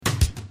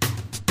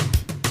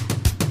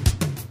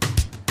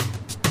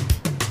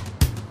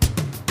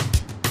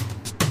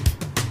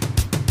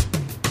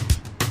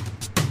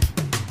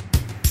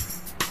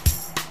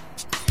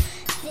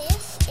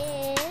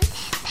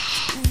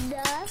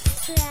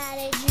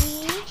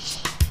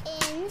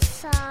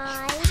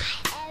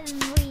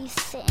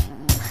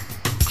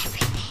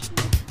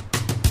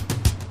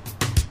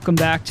Welcome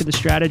back to the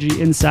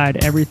Strategy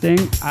Inside Everything.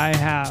 I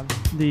have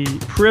the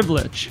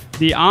privilege,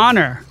 the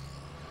honor,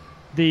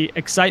 the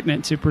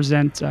excitement to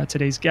present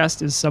today's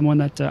guest is someone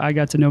that I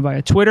got to know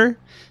via Twitter,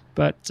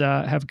 but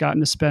have gotten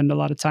to spend a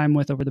lot of time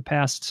with over the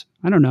past,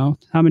 I don't know,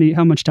 how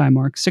much time,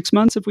 Mark? 6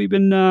 months have we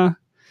been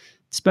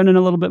spending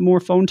a little bit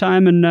more phone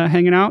time and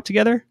hanging out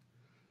together?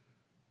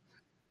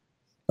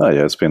 Oh,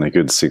 yeah, it's been a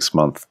good 6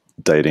 month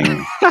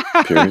dating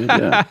period.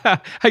 Yeah.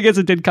 I guess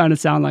it did kind of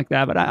sound like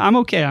that, but I'm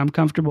okay. I'm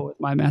comfortable with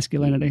my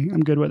masculinity. I'm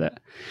good with it.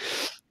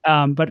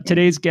 But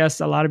today's guest,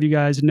 a lot of you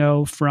guys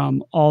know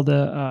from all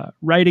the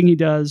writing he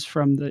does,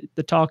 from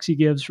the talks he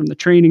gives, from the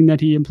training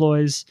that he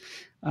employs,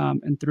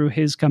 and through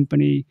his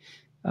company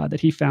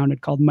that he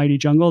founded called Mighty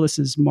Jungle. This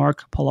is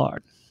Mark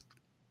Pollard.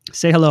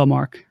 Say hello,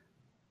 Mark.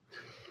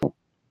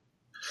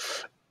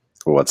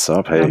 What's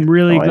up? Hey, I'm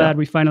really glad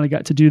we finally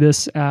got to do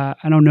this. I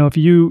don't know if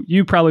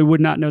you probably would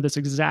not know this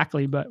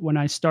exactly, but when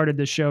I started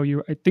this show,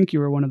 I think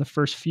you were one of the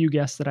first few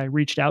guests that I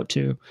reached out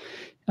to,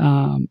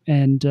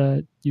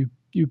 and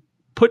you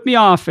put me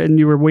off, and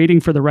you were waiting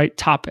for the right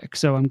topic.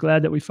 So I'm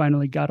glad that we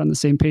finally got on the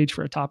same page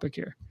for a topic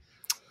here.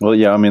 Well,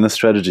 yeah, I mean, the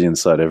strategy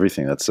inside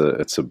everything, it's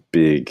a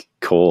big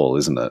call,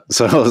 isn't it?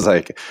 So I was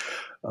like,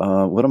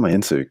 what am I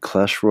into?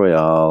 Clash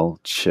Royale,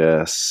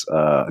 chess.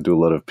 I do a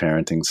lot of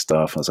parenting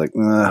stuff. I was like,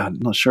 I'm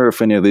not sure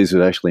if any of these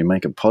would actually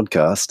make a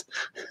podcast.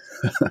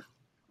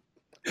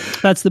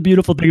 That's the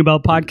beautiful thing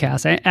about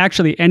podcasts.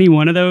 Actually, any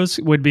one of those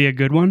would be a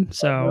good one.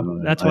 So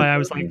that's why I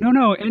was like,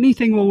 no,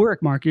 anything will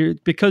work, Mark.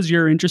 Because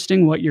you're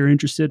interesting, what you're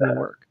interested in will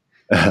work.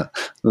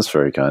 That's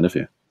very kind of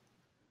you.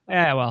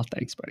 Yeah, well,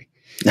 thanks, buddy.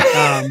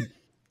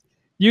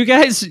 You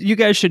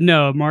guys should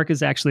know Mark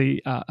is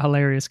actually a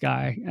hilarious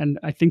guy, and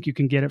I think you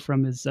can get it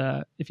from his.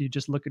 If you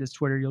just look at his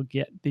Twitter, you'll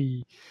get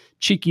the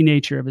cheeky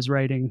nature of his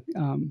writing.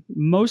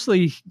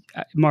 Mostly,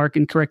 Mark,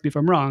 and correct me if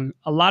I'm wrong,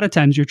 a lot of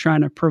times you're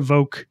trying to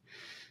provoke.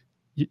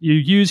 You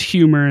use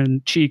humor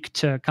and cheek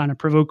to kind of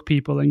provoke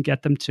people and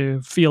get them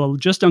to feel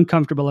just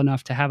uncomfortable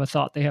enough to have a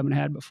thought they haven't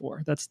had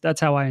before.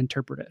 That's how I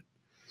interpret it.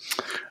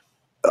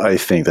 I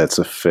think that's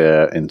a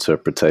fair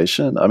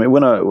interpretation. I mean,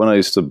 when I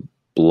used to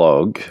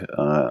blog,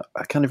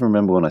 I can't even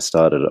remember when I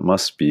started. It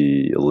must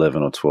be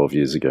 11 or 12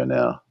 years ago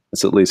now.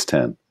 It's at least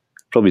 10,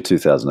 probably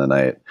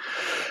 2008.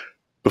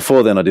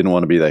 Before then, I didn't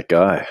want to be that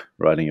guy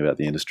writing about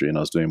the industry, and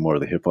I was doing more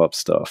of the hip hop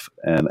stuff.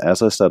 And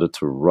as I started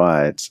to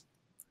write,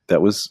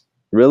 that was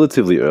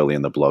relatively early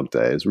in the blog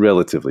days,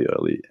 relatively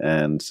early.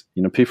 And,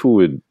 people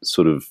would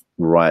sort of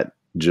write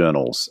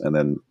journals and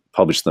then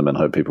publish them and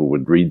hope people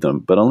would read them.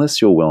 But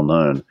unless you're well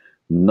known,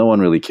 no one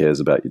really cares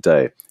about your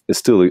day. It's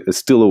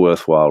still a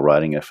worthwhile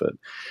writing effort.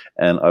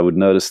 And I would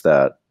notice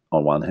that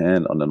on one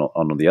hand.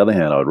 On the other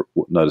hand, I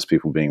would notice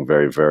people being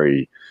very,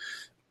 very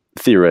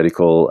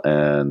theoretical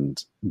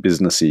and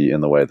businessy in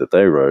the way that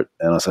they wrote.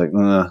 And I was like,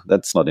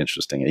 that's not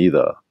interesting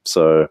either.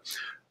 So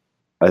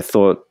I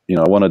thought,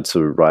 I wanted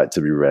to write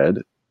to be read.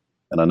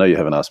 And I know you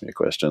haven't asked me a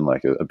question,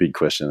 like a big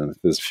question.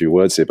 There's a few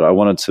words here, but I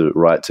wanted to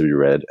write to be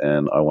read,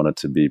 and I wanted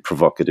to be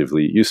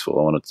provocatively useful.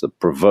 I wanted to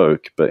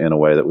provoke, but in a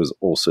way that was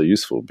also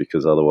useful,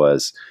 because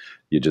otherwise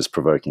you're just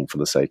provoking for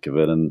the sake of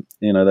it. And,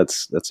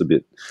 that's a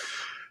bit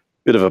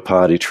of a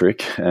party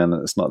trick, and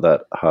it's not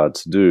that hard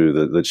to do.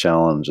 The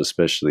challenge,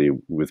 especially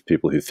with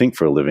people who think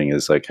for a living,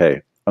 is like,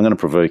 hey, I'm going to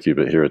provoke you,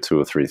 but here are 2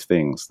 or 3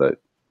 things that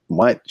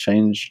might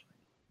change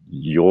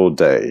your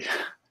day.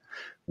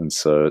 And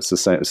so it's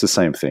the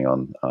same thing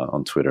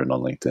on Twitter and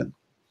on LinkedIn.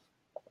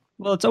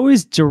 Well, it's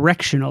always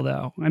directional,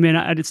 though. I mean,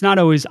 it's not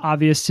always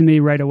obvious to me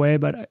right away,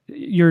 but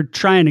you're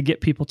trying to get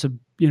people to,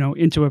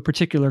 into a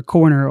particular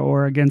corner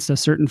or against a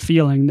certain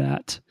feeling.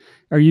 That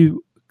are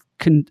you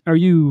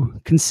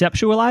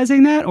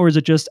conceptualizing that, or is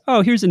it just,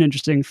 oh, here's an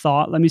interesting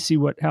thought, let me see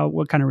what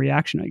kind of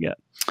reaction I get?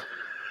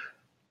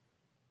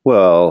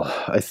 Well,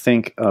 I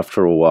think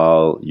after a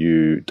while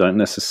you don't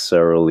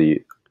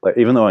necessarily, like,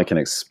 even though I can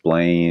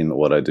explain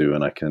what I do,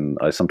 and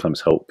I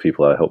sometimes help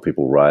people. I help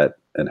people write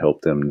and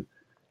help them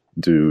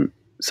do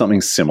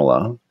something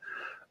similar.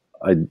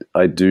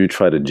 I do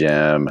try to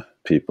jam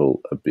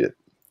people a bit,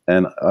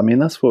 and I mean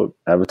that's what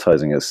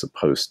advertising is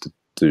supposed to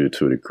do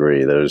to a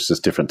degree. There's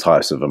just different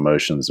types of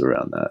emotions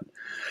around that,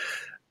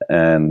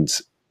 and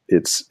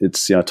it's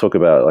I talk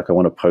about, like, I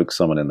want to poke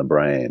someone in the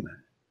brain,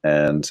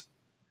 and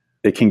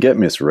it can get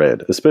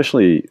misread,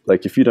 especially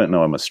like if you don't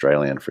know I'm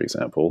Australian, for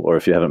example, or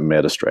if you haven't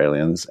met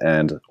Australians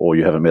or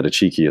you haven't met a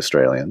cheeky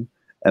Australian,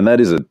 and that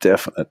is a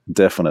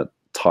definite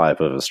type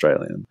of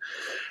Australian,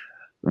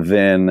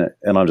 and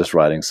I'm just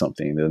writing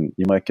something, then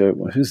you might go,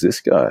 well, who's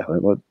this guy?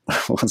 Like,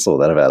 what's all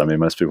that about? I mean,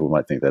 most people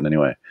might think that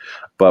anyway.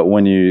 But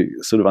when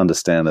you sort of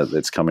understand that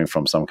it's coming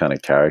from some kind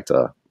of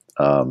character,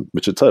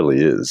 which it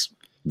totally is,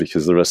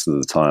 because the rest of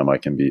the time I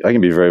can be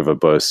very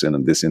verbose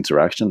in this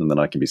interaction, and then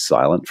I can be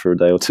silent for a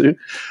day or two.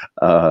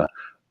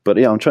 But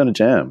yeah, I'm trying to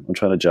jam. I'm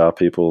trying to jar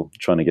people,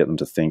 trying to get them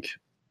to think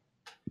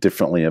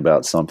differently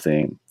about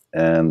something.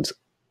 And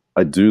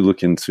I do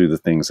look into the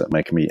things that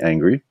make me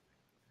angry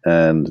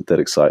and that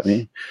excite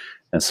me.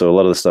 And so a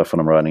lot of the stuff when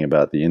I'm writing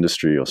about the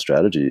industry or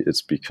strategy,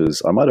 it's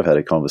because I might have had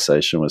a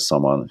conversation with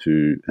someone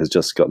who has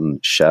just gotten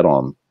shat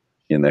on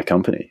in their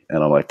company.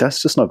 And I'm like,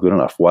 that's just not good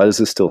enough. Why does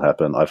this still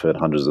happen? I've heard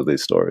hundreds of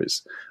these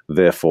stories.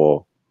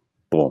 Therefore,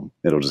 boom,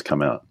 it'll just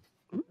come out.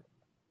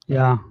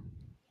 Yeah.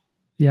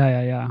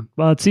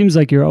 Well, it seems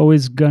like you're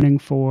always gunning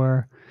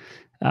for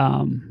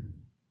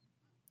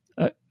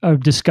a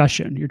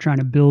discussion. You're trying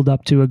to build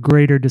up to a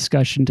greater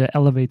discussion to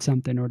elevate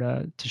something or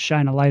to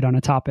shine a light on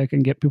a topic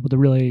and get people to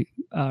really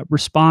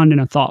respond in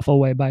a thoughtful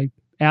way by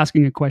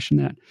asking a question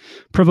that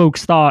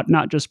provokes thought,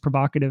 not just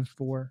provocative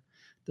for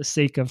the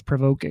sake of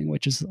provoking,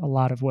 which is a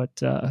lot of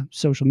what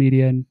social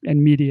media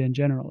and media in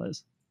general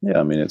is. Yeah,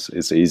 I mean,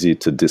 it's easy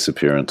to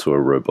disappear into a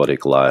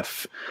robotic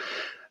life.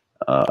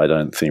 I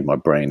don't think my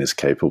brain is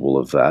capable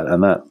of that.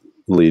 And that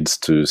leads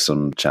to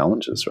some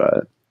challenges,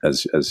 right?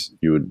 As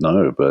you would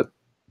know, but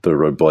the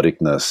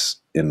roboticness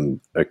in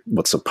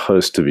what's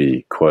supposed to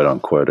be quote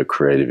unquote a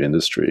creative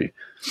industry,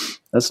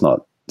 that's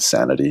not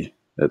sanity.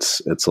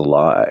 It's a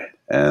lie.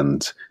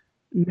 And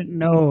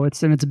no,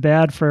 it's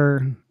bad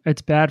for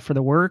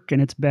the work,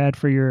 and it's bad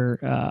for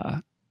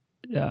your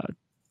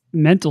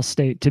mental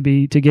state to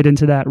get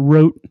into that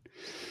rote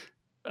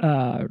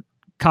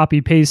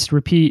copy paste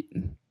repeat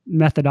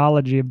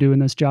methodology of doing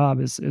this job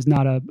is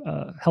not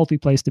a healthy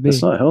place to be.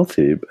 It's not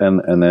healthy.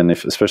 And then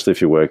especially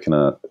if you work in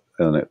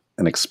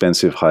an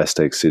expensive high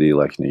stakes city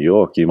like New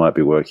York, you might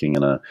be working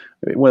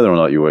whether or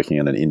not you're working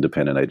in an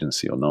independent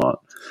agency or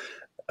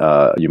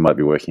not, you might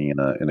be working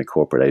in a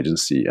corporate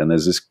agency, and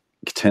there's this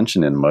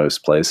tension in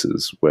most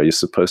places where you're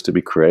supposed to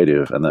be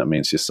creative, and that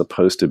means you're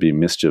supposed to be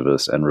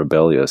mischievous and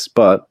rebellious,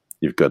 but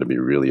you've got to be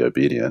really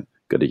obedient.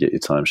 Got to get your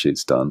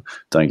timesheets done.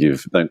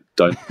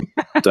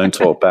 Don't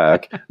talk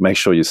back. Make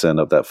sure you send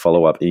up that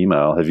follow-up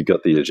email. Have you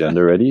got the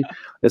agenda ready?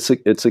 It's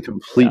a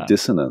complete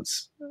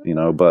dissonance,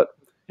 but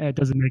it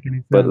doesn't make any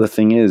sense. But the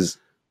thing is,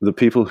 the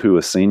people who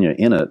are senior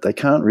in it, they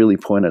can't really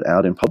point it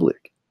out in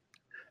public.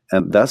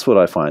 And that's what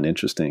I find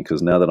interesting,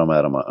 because now that I'm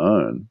out on my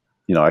own,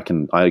 I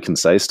can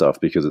say stuff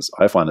because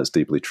I find it's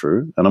deeply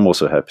true, and I'm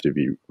also happy to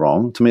be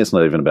wrong. To me, it's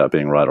not even about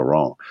being right or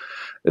wrong.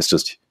 It's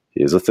just,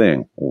 here's a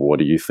thing. What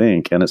do you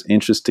think? And it's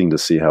interesting to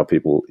see how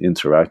people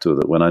interact with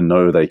it when I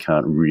know they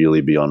can't really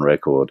be on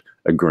record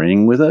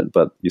agreeing with it,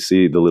 but you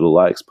see the little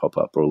likes pop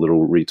up or a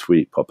little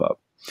retweet pop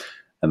up.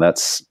 And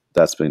that's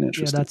been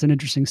interesting. Yeah, that's an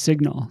interesting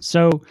signal.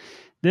 So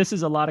this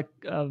is a lot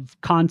of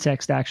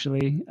context,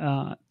 actually,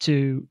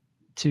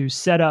 to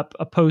set up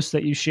a post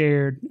that you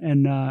shared.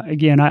 And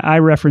again, I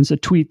reference a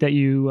tweet that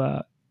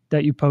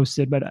you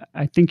posted, but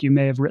I think you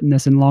may have written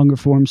this in longer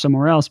form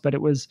somewhere else. But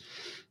it was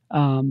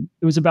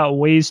about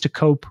ways to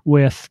cope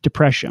with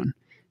depression.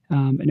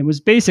 And it was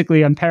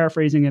basically, I'm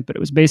paraphrasing it, but it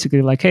was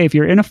basically like, hey, if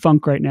you're in a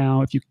funk right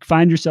now, if you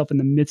find yourself in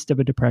the midst of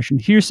a depression,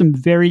 here's some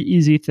very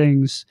easy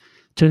things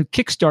to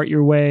kickstart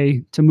your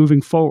way to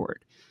moving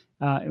forward.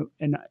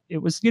 And it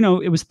was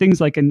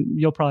things like, and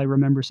you'll probably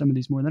remember some of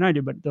these more than I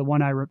do, but the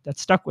one that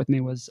stuck with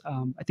me was,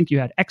 I think you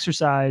had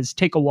exercise,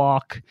 take a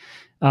walk,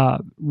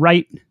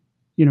 write,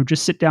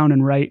 just sit down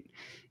and write.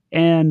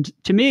 And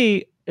to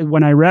me,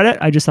 when I read it,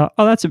 I just thought,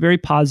 oh, that's a very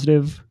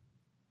positive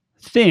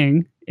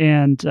thing.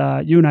 And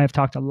you and I have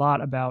talked a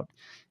lot about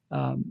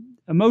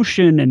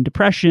emotion and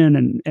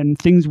depression and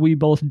things we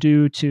both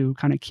do to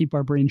kind of keep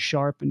our brain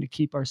sharp and to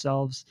keep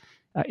ourselves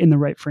in the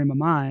right frame of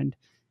mind.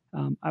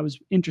 I was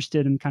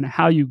interested in kind of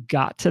how you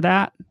got to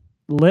that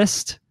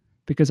list,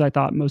 because I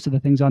thought most of the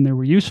things on there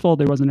were useful.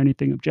 There wasn't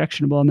anything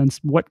objectionable. And then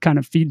what kind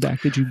of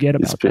feedback did you get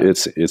about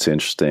that? It's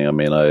interesting. I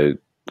mean,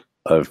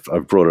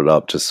 I've brought it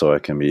up just so I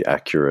can be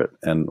accurate.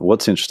 And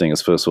what's interesting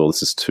is, first of all,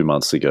 this is 2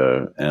 months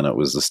ago, and it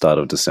was the start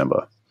of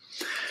December.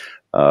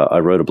 I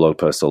wrote a blog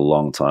post a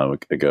long time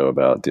ago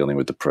about dealing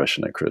with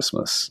depression at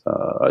Christmas.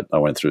 I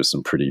went through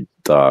some pretty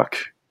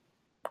dark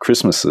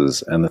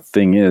Christmases, and the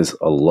thing is,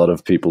 a lot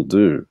of people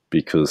do,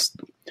 because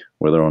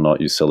whether or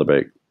not you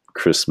celebrate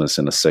Christmas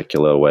in a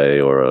secular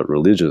way or a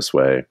religious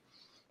way,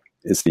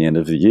 it's the end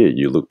of the year.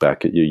 You look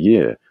back at your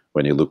year.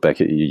 When you look back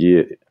at your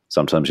year,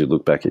 sometimes you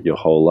look back at your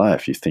whole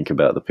life. You think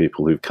about the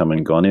people who've come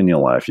and gone in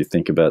your life. You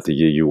think about the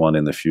year you want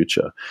in the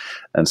future.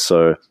 And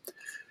so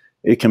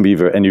it can be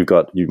and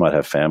you might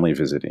have family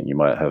visiting. You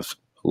might have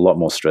a lot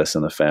more stress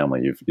in the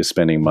family. You're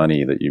spending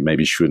money that you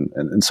maybe shouldn't,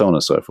 and so on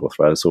and so forth,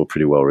 right? It's all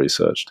pretty well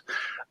researched.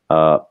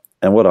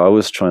 And what I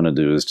was trying to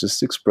do is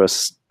just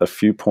express a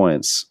few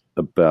points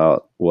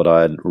about what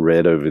I'd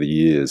read over the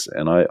years.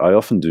 And I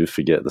often do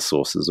forget the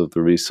sources of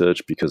the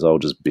research, because I'll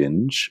just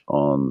binge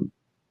on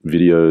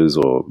videos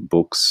or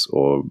books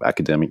or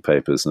academic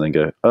papers and then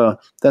go, oh,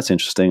 that's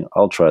interesting.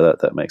 I'll try that.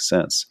 That makes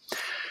sense.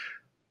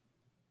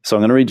 So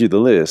I'm going to read you the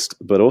list.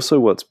 But also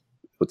what's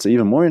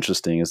even more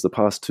interesting is the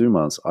past 2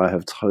 months, I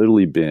have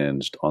totally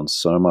binged on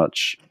so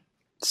much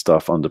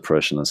stuff on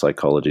depression and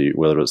psychology,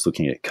 whether it's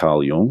looking at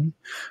Carl Jung,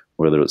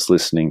 whether it's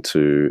listening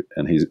to,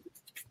 and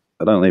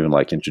I don't even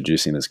like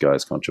introducing this guy,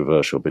 it's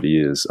controversial, but he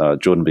is,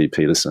 Jordan B.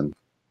 Peterson.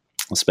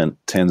 I spent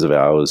tens of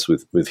hours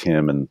with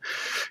him and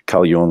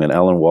Carl Jung and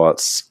Alan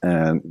Watts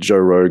and Joe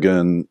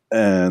Rogan,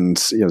 and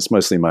it's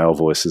mostly male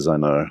voices, I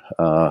know,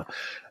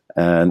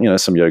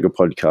 and some yoga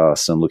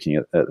podcasts, and looking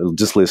at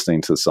just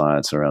listening to the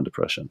science around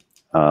depression.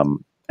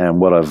 And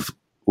what I've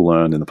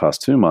learned in the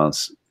past 2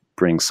 months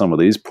brings some of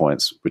these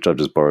points, which I've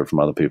just borrowed from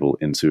other people,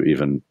 into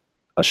even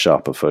a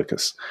sharper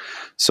focus.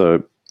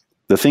 So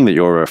the thing that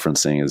you're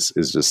referencing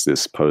is just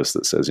this post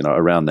that says,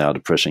 around now,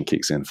 depression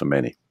kicks in for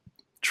many.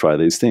 Try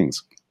these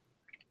things.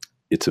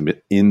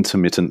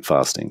 Intermittent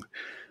fasting,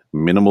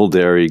 minimal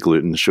dairy,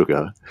 gluten,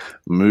 sugar,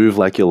 move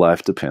like your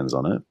life depends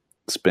on it,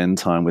 spend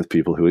time with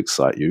people who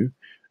excite you,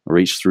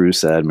 reach through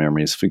sad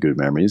memories for good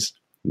memories,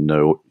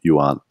 know you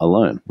aren't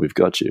alone. We've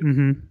got you.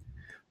 Mm-hmm.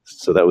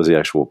 So that was the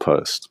actual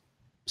post.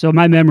 So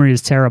my memory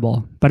is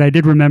terrible, but I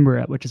did remember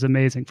it, which is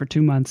amazing. For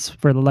 2 months,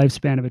 for the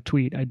lifespan of a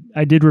tweet,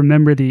 I did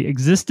remember the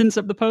existence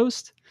of the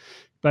post,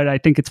 but I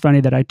think it's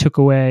funny that I took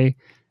away,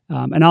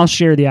 and I'll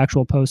share the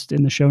actual post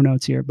in the show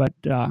notes here, but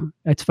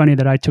it's funny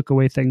that I took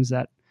away things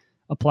that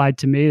applied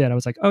to me, that I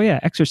was like, oh yeah,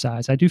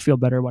 exercise. I do feel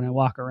better when I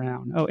walk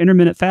around. Oh,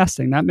 intermittent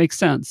fasting. That makes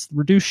sense.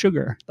 Reduce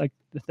sugar. Like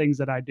the things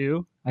that I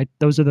do,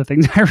 those are the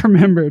things I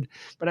remembered,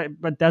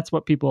 but that's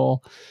what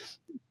people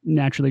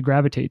naturally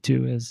gravitate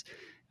to is,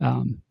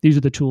 these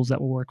are the tools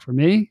that will work for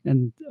me,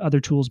 and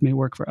other tools may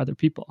work for other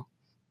people.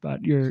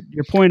 But your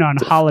point on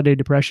holiday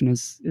depression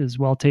is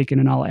well taken,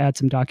 and I'll add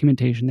some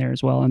documentation there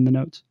as well in the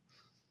notes.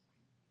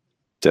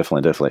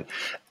 Definitely.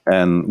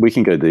 And we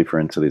can go deeper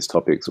into these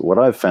topics. What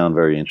I've found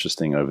very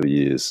interesting over the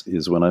years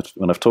is when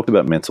I've talked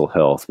about mental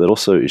health, but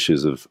also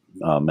issues of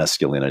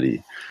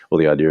masculinity, or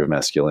the idea of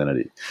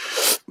masculinity,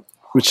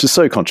 which is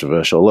so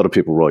controversial. A lot of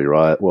people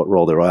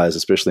roll their eyes,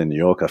 especially in New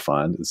York. I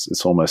find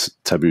it's almost a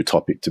taboo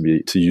topic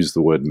to use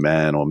the word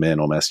man or men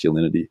or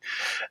masculinity,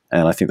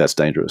 and I think that's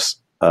dangerous.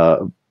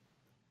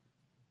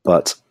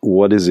 But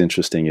what is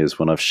interesting is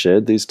when I've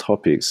shared these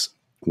topics,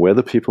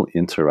 whether people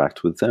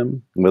interact with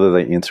them, whether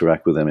they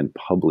interact with them in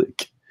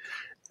public,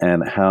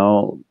 and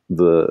how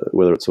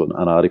whether it's an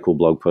article,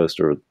 blog post,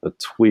 or a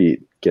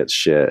tweet gets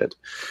shared.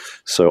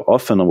 So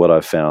often what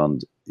I've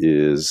found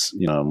is,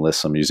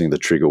 unless I'm using the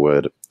trigger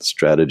word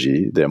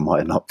strategy, there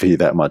might not be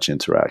that much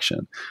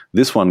interaction.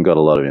 This one got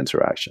a lot of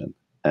interaction,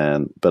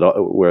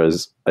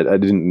 whereas I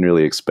didn't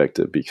really expect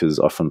it, because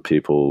often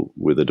people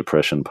with a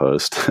depression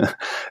post,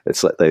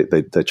 it's like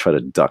they try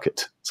to duck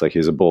it. It's like,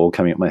 here's a ball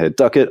coming at my head,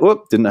 duck it.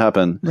 Whoop, didn't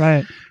happen.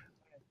 Right.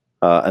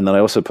 And then I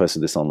also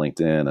posted this on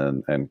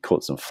LinkedIn and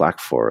caught some flack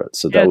for it.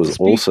 So that was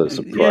also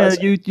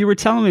surprising. Yeah, you were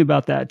telling me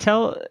about that.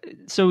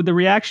 So the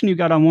reaction you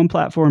got on one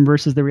platform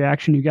versus the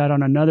reaction you got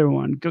on another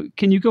one.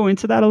 Can you go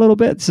into that a little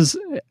bit?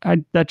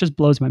 That just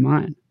blows my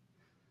mind.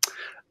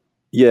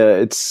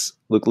 Yeah,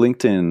 look,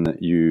 LinkedIn,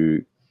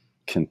 you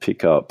can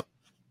pick up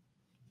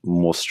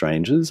more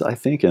strangers, I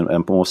think,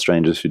 and more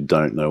strangers who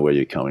don't know where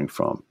you're coming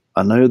from.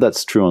 I know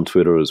that's true on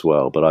Twitter as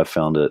well, but I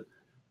found it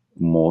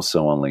more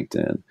so on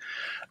LinkedIn.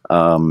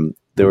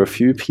 There were a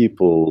few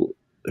people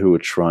who were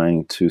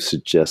trying to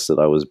suggest that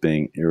I was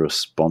being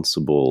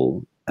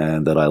irresponsible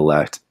and that I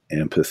lacked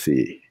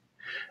empathy.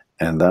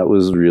 And that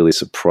was really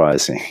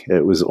surprising.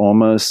 It was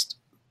almost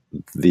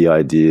the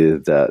idea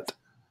that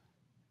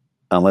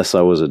unless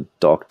I was a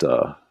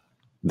doctor,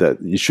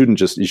 that you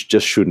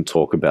just shouldn't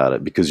talk about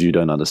it because you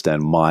don't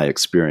understand my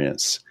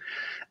experience.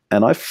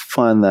 And I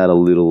find that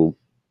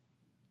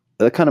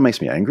that kind of makes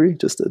me angry,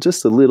 just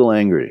a little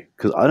angry,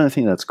 because I don't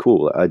think that's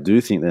cool. I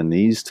do think there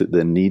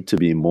need to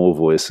be more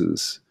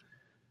voices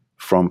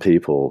from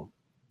people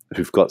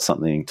who've got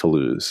something to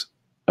lose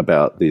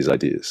about these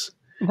ideas.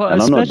 Well,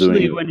 and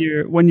especially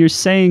when you're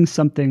saying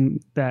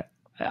something that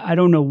I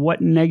don't know what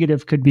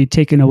negative could be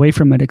taken away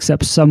from it,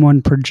 except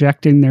someone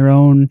projecting their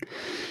own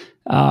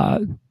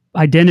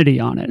identity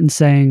on it and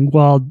saying,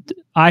 well,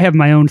 I have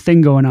my own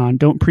thing going on,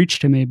 don't preach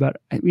to me. But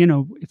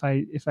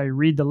if I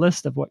read the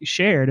list of what you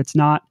shared, it's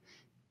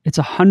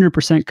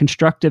 100%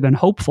 constructive and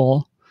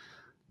hopeful.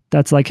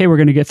 That's like, hey, we're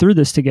going to get through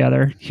this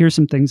together. Here's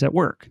some things that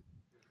work.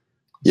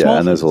 Yeah,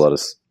 and there's a lot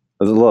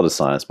of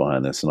science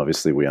behind this, and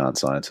obviously we aren't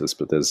scientists,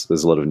 but there's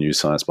a lot of new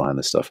science behind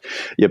this stuff.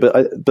 Yeah, but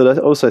I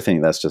also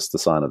think that's just the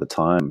sign of the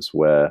times,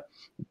 where,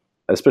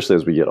 especially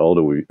as we get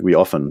older, we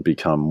often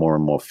become more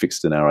and more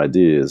fixed in our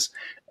ideas,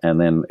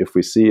 and then if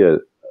we see a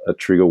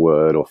trigger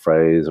word or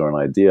phrase or an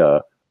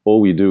idea,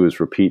 all we do is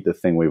repeat the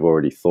thing we've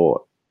already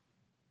thought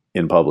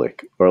in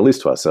public, or at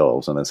least to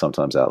ourselves, and then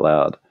sometimes out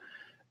loud.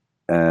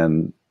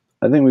 And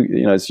I think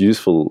it's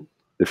useful,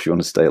 if you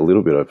want to stay a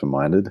little bit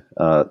open-minded,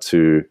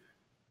 to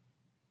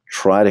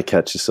try to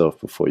catch yourself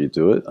before you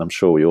do it. I'm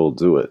sure we all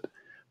do it,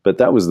 but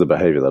that was the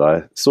behavior that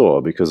I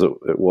saw, because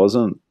it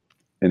wasn't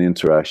an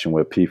interaction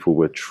where people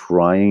were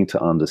trying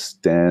to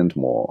understand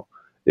more.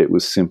 It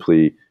was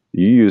simply,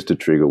 you used a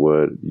trigger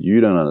word,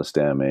 you don't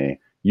understand me,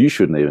 you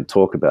shouldn't even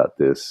talk about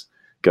this,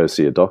 go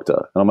see a doctor.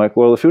 And I'm like,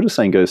 well, if you're just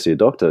saying go see a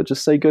doctor,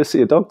 just say go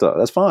see a doctor.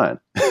 That's fine.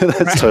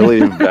 That's totally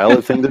a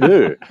valid thing to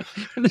do.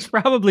 There's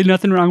probably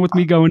nothing wrong with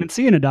me going and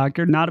seeing a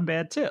doctor. Not a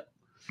bad tip.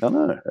 I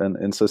know,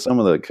 and so some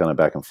of the kind of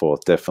back and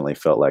forth definitely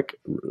felt like,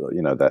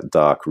 that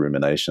dark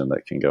rumination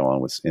that can go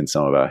on in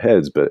some of our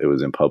heads, but it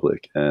was in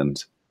public,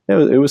 and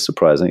it was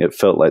surprising. It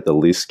felt like the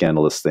least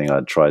scandalous thing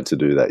I'd tried to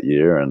do that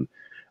year, and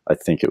I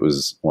think it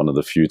was one of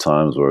the few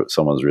times where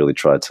someone's really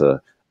tried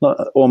to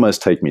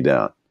almost take me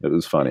down. It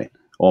was funny,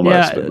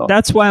 almost. Yeah,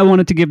 that's why I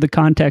wanted to give the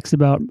context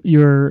about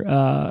your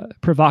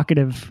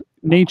provocative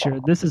nature.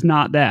 This is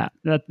not that.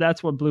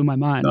 That's what blew my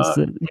mind. No.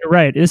 You're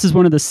right. This is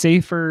one of the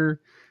safer,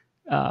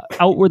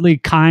 outwardly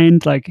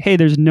kind, like, hey,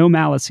 there's no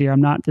malice here.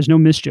 There's no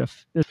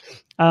mischief.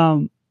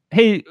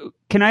 Hey,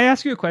 can I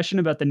ask you a question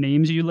about the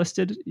names you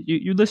listed?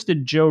 You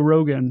listed Joe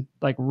Rogan,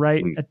 like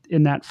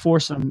in that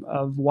foursome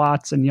of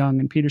Watts and Young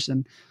and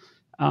Peterson.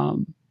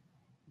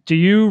 Do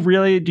you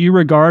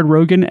regard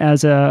Rogan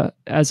as a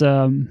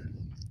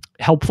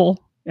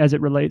helpful as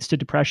it relates to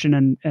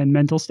depression and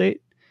mental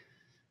state?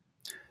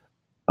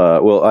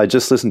 Well, I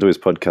just listened to his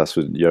podcast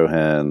with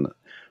Johan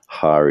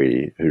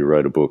Hari, who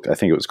wrote a book. I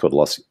think it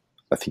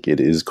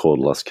is called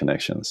Lost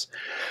Connections.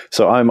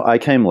 So I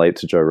came late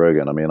to Joe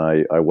Rogan. I mean,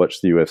 I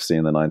watched the UFC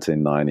in the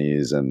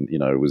 1990s and,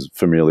 was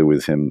familiar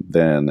with him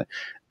then.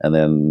 And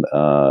then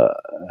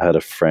had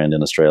a friend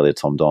in Australia,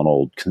 Tom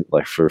Donald,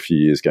 like for a few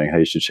years going, hey,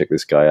 you should check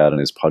this guy out and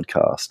his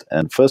podcast.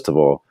 And first of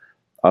all,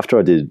 after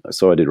I did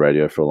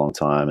radio for a long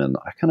time, and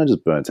I kind of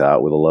just burnt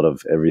out with a lot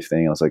of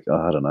everything. I was like,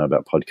 I don't know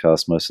about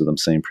podcasts. Most of them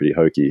seem pretty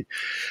hokey.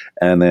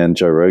 And then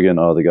Joe Rogan,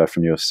 the guy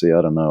from UFC,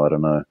 I don't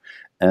know.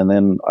 And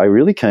then I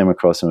really came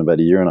across him about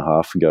a year and a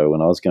half ago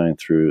when I was going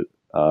through,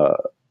 I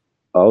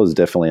was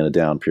definitely in a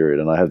down period,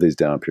 and I have these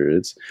down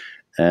periods.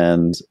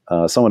 And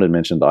someone had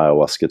mentioned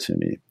ayahuasca to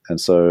me. And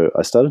so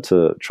I started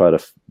to try to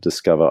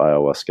discover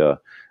ayahuasca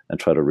and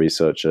try to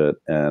research it.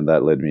 And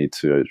that led me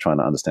to trying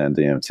to understand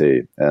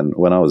DMT. And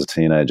when I was a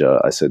teenager,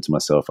 I said to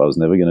myself, I was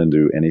never going to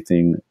do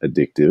anything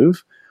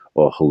addictive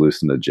or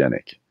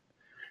hallucinogenic.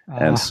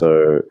 And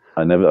so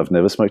I've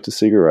never smoked a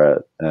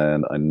cigarette,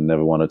 and I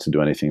never wanted to do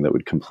anything that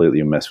would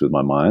completely mess with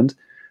my mind.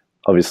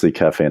 Obviously,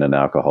 caffeine and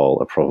alcohol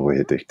are probably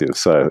addictive.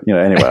 So,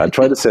 anyway, I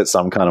tried to set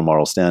some kind of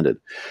moral standard.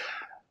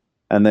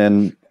 And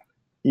then,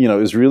 it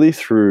was really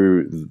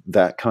through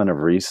that kind of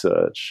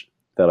research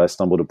that I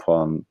stumbled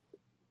upon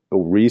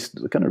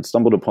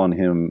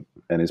him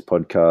and his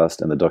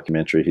podcast and the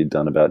documentary he'd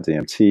done about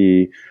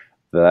DMT.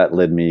 That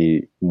led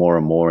me more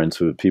and more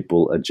into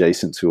people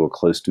adjacent to or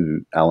close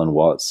to Alan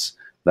Watts.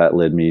 That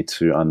led me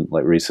to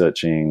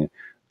researching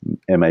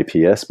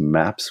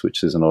MAPS,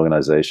 which is an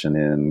organization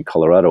in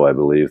Colorado, I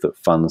believe, that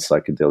funds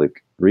psychedelic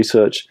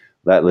research.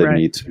 That led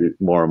me to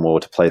more and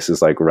more to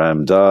places like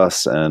Ram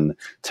Dass and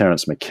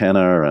Terence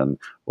McKenna and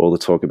all the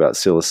talk about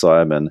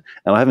psilocybin.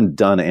 And I haven't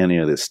done any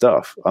of this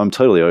stuff. I'm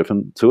totally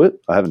open to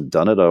it. I haven't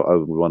done it. I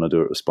would want to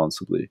do it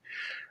responsibly.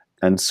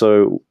 And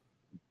so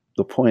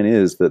the point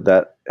is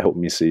that helped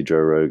me see Joe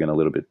Rogan a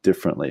little bit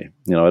differently.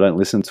 I don't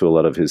listen to a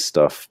lot of his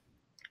stuff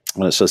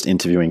when it's just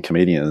interviewing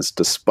comedians,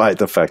 despite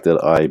the fact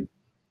that I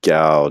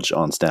gouge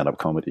on stand-up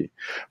comedy.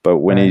 But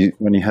when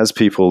he has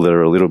people that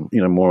are a little,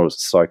 more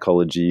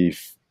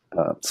psychologists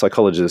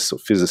or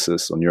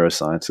physicists or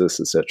neuroscientists,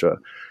 etc.,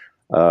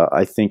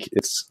 I think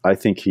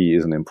he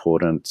is an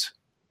important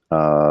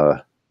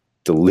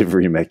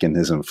delivery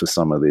mechanism for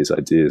some of these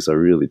ideas. I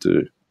really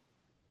do.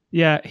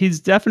 Yeah, he's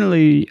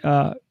definitely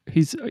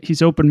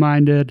he's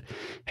open-minded.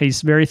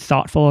 He's very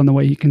thoughtful in the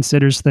way he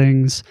considers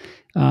things,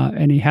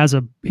 and he has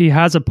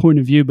a point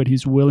of view, but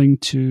he's willing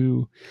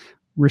to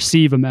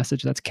receive a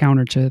message that's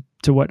counter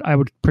to what I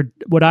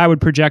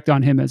would project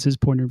on him as his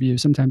point of view.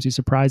 Sometimes he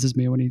surprises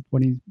me when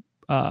he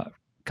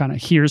kind of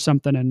hears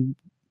something and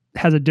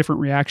has a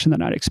different reaction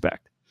than I'd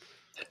expect.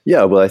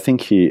 Yeah, well, I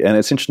think and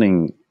it's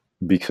interesting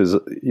because,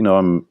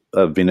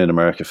 I've been in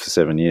America for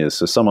 7 years.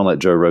 So someone like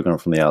Joe Rogan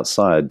from the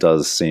outside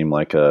does seem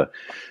like a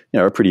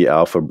pretty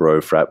alpha bro,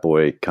 frat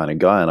boy kind of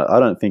guy. And I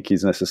don't think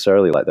he's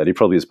necessarily like that. He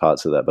probably is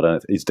parts of that,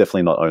 but he's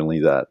definitely not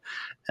only that.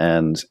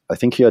 And I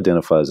think he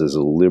identifies as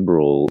a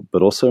liberal,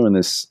 but also in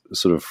this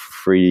sort of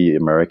free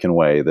American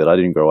way that I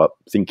didn't grow up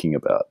thinking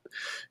about.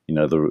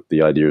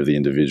 The idea of the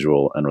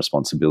individual and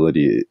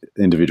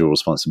individual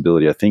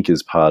responsibility, I think,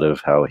 is part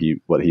of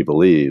what he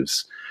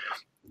believes.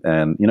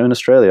 And, in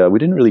Australia, we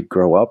didn't really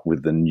grow up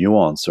with the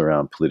nuance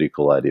around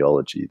political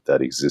ideology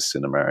that exists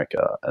in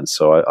America. And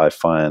so I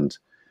find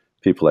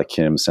people like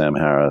him, Sam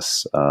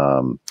Harris,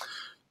 who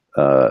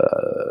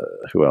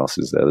else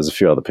is there? There's a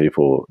few other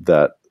people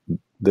that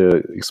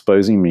they're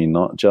exposing me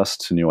not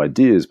just to new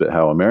ideas, but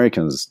how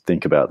Americans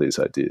think about these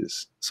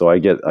ideas. So I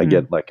get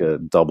like a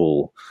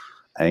double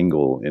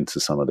angle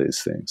into some of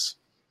these things.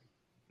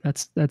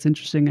 That's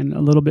interesting and a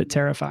little bit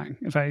terrifying,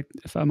 if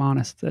I'm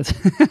honest. That's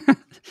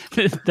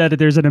that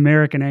there's an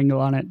American angle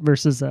on it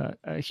versus a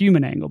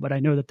human angle, but I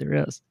know that there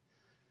is.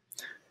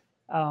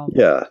 We can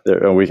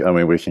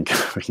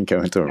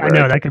go into America. I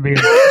know that could be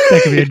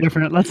a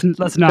different.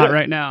 Let's not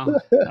right now.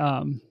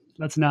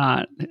 Let's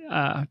not.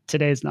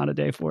 Today's not a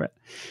day for it.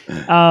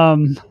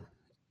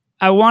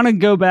 I want to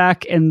go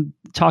back and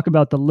talk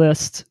about the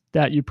list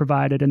that you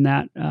provided, and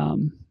that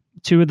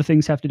two of the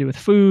things have to do with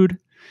food.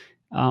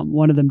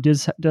 One of them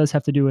does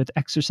have to do with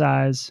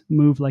exercise,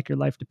 move like your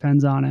life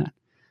depends on it.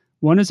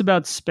 One is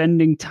about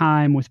spending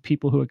time with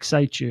people who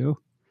excite you.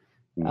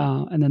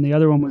 And then the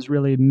other one was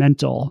really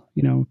mental,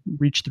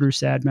 reach through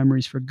sad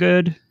memories for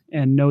good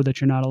and know that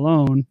you're not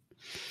alone.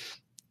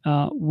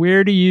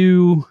 Where do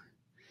you,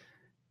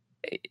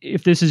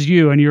 if this is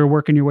you and you're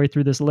working your way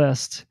through this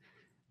list,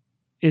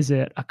 is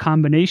it a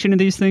combination of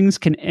these things?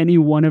 Can any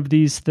one of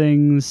these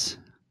things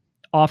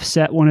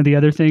offset one of the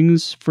other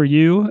things for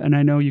you? And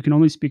I know you can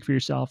only speak for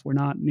yourself.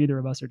 Neither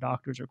of us are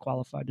doctors or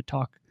qualified to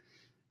talk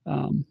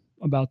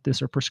about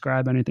this or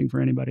prescribe anything for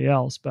anybody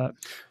else. But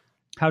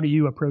how do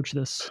you approach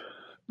this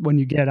when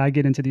I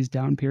get into these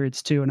down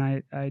periods too?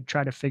 And I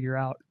try to figure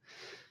out,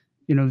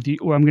 I'm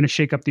going to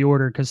shake up the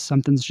order because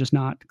something's just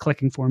not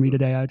clicking for me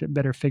today. I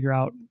better figure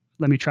out,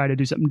 let me try to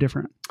do something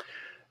different.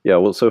 Yeah.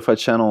 Well, so if I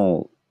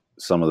channel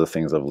some of the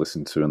things I've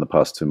listened to in the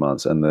past 2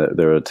 months, and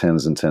there are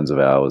tens and tens of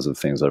hours of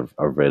things I've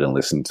read and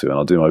listened to, and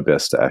I'll do my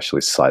best to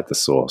actually cite the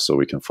source so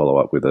we can follow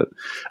up with it.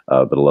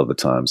 But a lot of the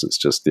times it's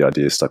just the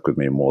idea stuck with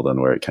me more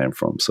than where it came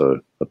from. So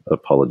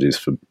apologies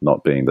for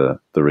not being the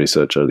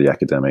researcher, the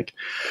academic.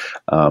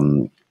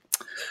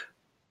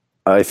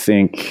 I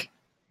think,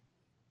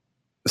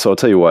 so I'll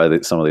tell you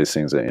why some of these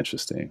things are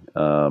interesting.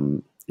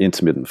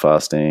 Intermittent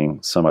fasting,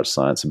 so much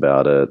science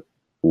about it,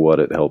 what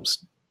it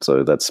helps.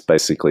 So that's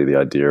basically the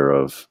idea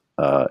of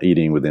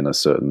eating within a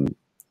certain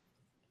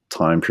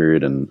time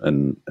period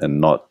and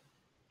not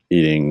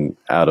eating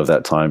out of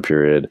that time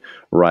period.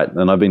 Right.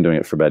 And I've been doing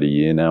it for about a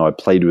year now. I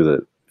played with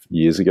it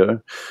years ago,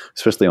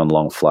 especially on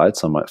long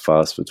flights. I might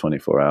fast for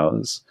 24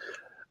 hours.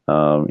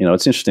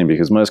 It's interesting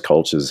because most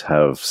cultures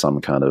have some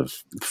kind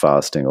of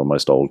fasting, or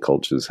most old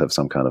cultures have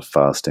some kind of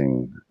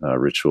fasting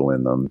ritual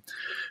in them.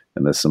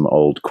 And there's some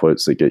old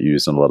quotes that get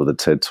used in a lot of the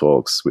TED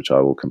Talks, which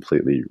I will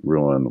completely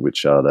ruin,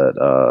 which are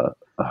that,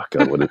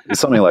 it's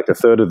something like a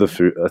third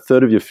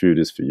of your food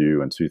is for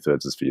you and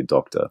 2/3 is for your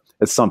doctor.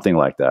 It's something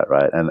like that,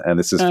 right? And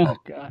this is a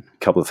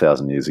couple of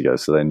thousand years ago,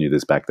 so they knew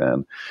this back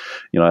then.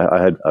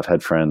 I've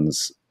had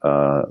friends.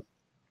 I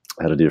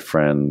had a dear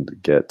friend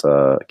get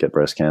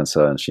breast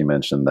cancer, and she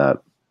mentioned that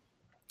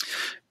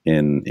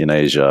in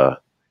Asia,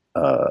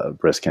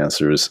 breast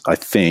cancer is, I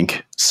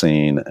think,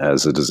 seen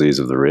as a disease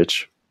of the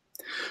rich.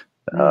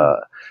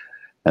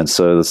 And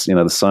so this,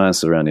 the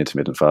science around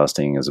intermittent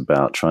fasting is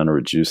about trying to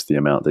reduce the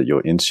amount that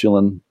your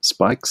insulin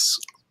spikes.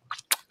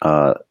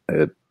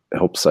 It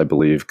helps, I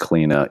believe,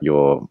 clean out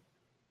your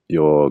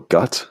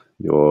gut,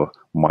 your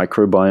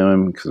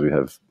microbiome, because we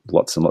have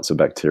lots and lots of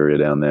bacteria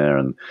down there,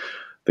 and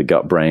the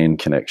gut-brain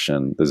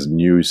connection. There's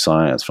new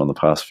science from the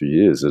past few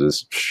years that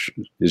is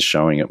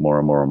showing it more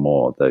and more and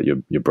more, that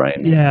your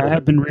brain. Yeah,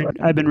 I've been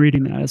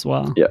reading that as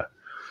well. Yeah,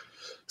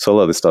 so a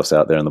lot of this stuff's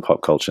out there in the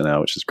pop culture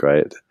now, which is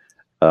great.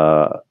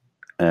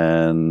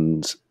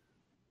 And,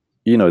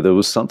 there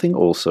was something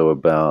also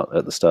about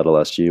at the start of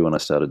last year when I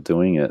started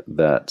doing it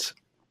that,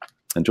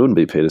 and Jordan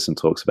B. Peterson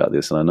talks about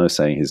this, and I know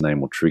saying his name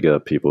will trigger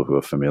people who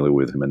are familiar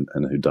with him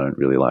and who don't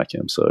really like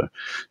him. So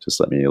just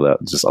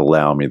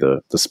allow me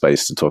the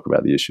space to talk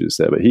about the issues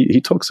there. But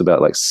he talks about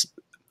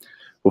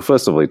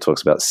first of all, he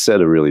talks about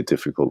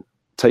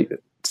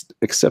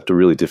accept a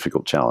really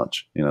difficult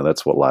challenge.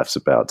 That's what life's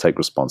about. Take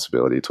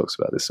responsibility. He talks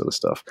about this sort of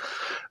stuff.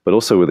 But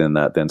also within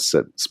that, then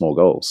set small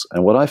goals.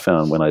 And what I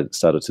found when I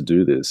started to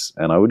do this,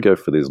 and I would go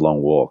for these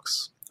long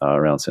walks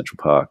around Central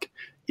Park,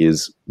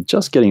 is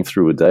just getting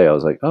through a day. I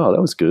was like, oh, that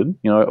was good.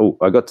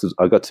 I got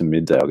to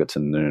midday, I got to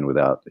noon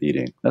without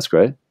eating. That's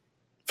great.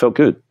 Felt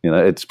good.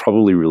 It's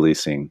probably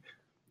releasing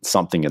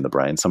something in the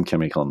brain, some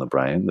chemical in the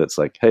brain that's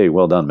like, hey,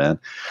 well done, man.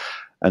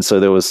 And so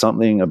there was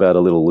something about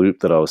a little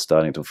loop that I was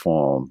starting to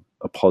form,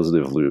 a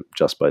positive loop,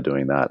 just by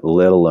doing that,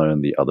 let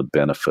alone the other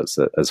benefits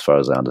that, as far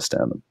as I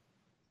understand them.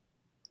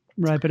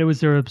 Right. But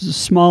there a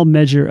small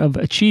measure of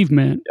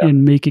achievement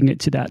in making it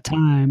to that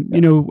time,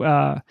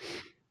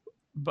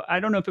 but I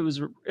don't know if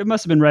it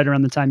must have been right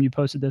around the time you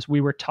posted this. We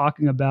were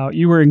talking about,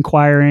 you were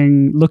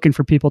looking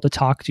for people to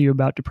talk to you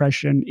about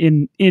depression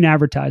in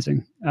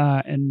advertising.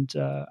 And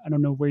I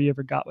don't know where you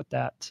ever got with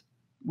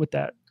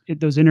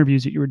those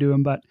interviews that you were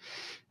doing, but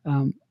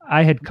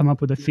I had come up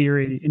with a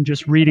theory in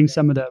just reading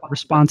some of the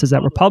responses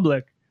that were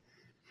public,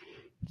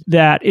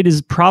 that it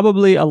is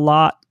probably a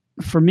lot,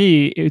 for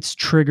me, it's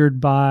triggered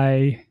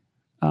by,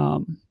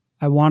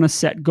 I want to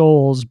set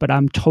goals, but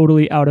I'm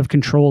totally out of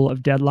control of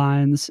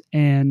deadlines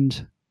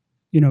and,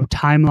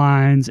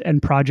 timelines,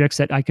 and projects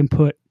that I can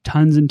put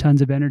tons and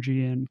tons of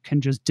energy in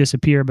can just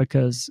disappear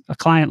because a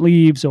client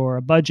leaves or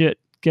a budget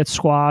gets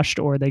squashed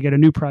or they get a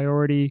new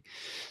priority.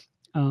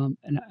 And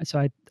so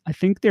I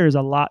think there's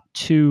a lot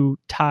too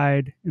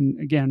tied, and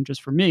again,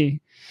 just for me,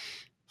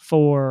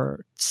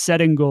 for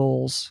setting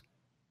goals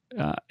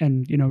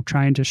and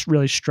trying to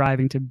really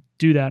striving to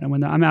do that. And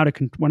when I'm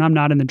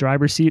not in the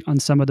driver's seat on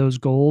some of those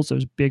goals,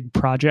 those big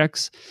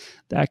projects,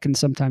 that can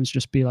sometimes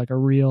just be like a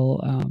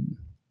real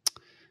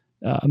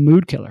a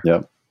mood killer.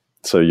 Yeah.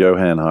 So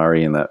Johan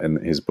Hari in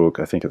his book,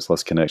 I think it's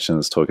Lost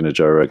Connections, talking to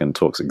Joe Rogan,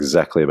 talks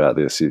exactly about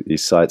this. He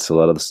cites a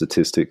lot of the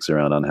statistics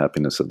around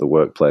unhappiness at the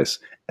workplace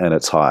and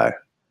it's high.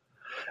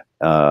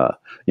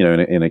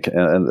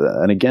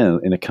 And again,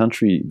 in a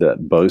country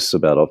that boasts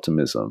about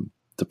optimism,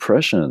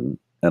 depression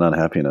and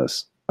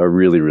unhappiness are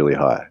really, really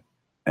high.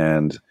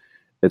 And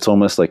it's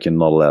almost like you're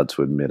not allowed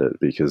to admit it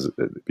because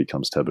it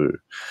becomes taboo.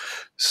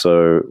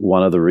 So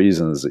one of the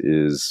reasons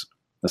is,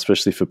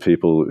 especially for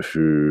people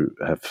who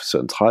have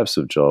certain types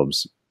of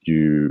jobs,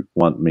 you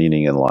want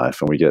meaning in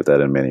life, and we get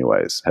that in many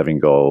ways. Having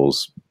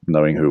goals,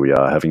 knowing who we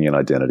are, having an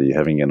identity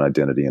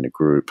in a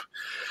group,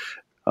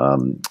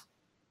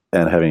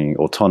 and having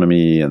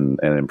autonomy and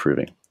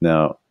improving.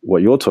 Now,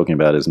 what you're talking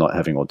about is not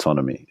having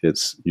autonomy.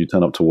 It's you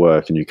turn up to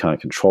work and you can't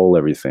control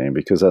everything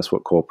because that's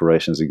what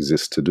corporations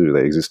exist to do.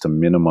 They exist to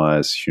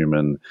minimize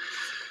human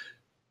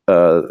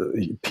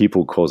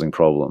people causing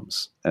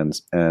problems.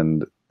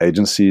 And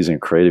agencies and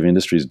creative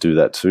industries do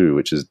that too,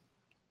 which is,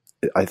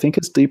 I think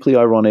it's deeply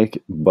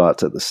ironic,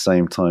 but at the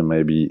same time,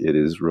 maybe it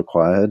is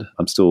required.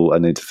 I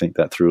need to think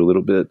that through a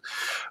little bit.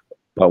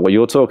 But what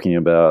you're talking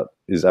about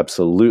is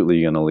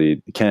absolutely going to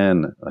lead,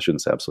 can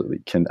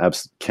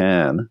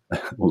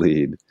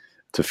lead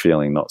to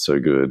feeling not so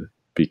good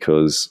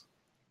because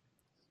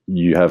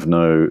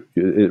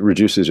it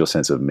reduces your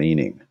sense of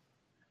meaning.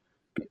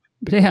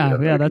 Yeah,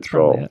 that's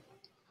probably it.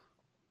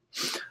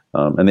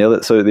 And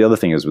the other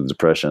thing is with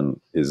depression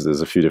is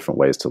there's a few different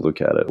ways to look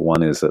at it.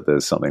 One is that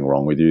there's something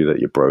wrong with you, that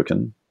you're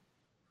broken.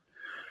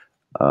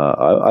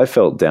 I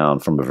felt down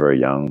from a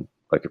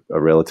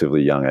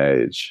relatively young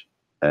age.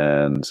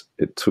 And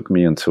it took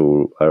me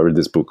until I read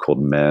this book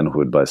called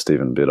Manhood by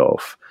Stephen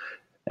Biddulph.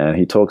 And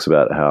he talks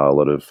about how a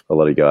lot of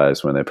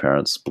guys, when their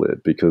parents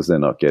split, because they're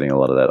not getting a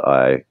lot of that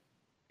a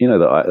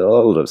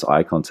lot of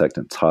eye contact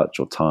and touch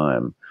or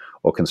time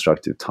or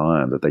constructive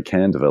time, that they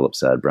can develop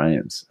sad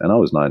brains. And I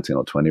was 19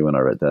 or 20 when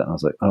I read that. And I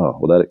was like, oh,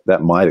 well,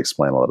 that might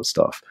explain a lot of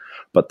stuff.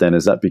 But then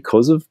is that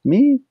because of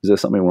me? Is there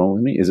something wrong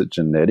with me? Is it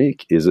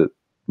genetic? Is it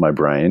my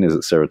brain? Is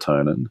it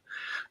serotonin?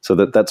 So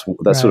that's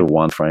right. Sort of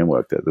one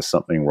framework, that there's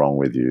something wrong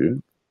with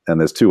you. And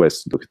there's two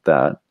ways to look at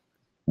that.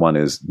 One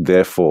is,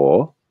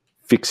 therefore,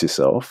 fix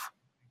yourself.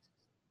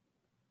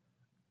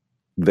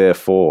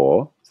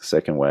 Therefore, the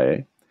second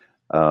way,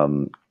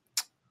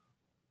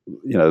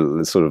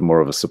 there's sort of more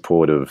of a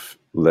supportive,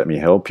 let me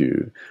help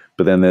you.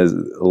 But then there's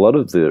a lot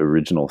of the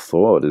original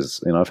thought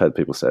is, I've had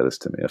people say this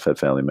to me. I've had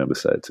family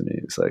members say it to me.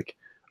 It's like,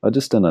 I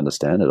just don't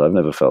understand it. I've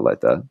never felt like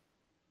that.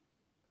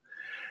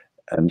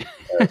 And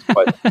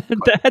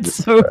that's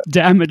so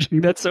damaging.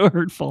 That's so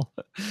hurtful.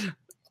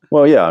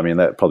 Well, yeah,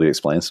 that probably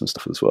explains some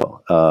stuff as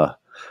well.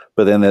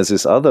 But then there's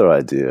this other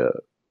idea,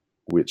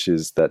 which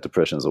is that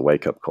depression is a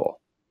wake-up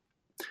call.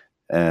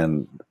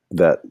 And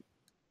that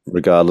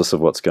regardless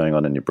of what's going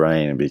on in your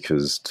brain,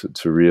 because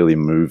to really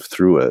move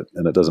through it,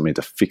 and it doesn't mean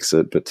to fix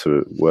it, but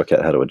to work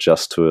out how to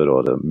adjust to it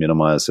or to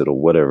minimize it or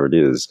whatever it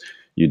is,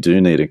 you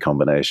do need a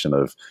combination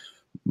of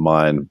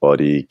mind,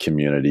 body,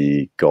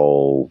 community,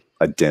 goal,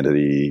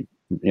 identity,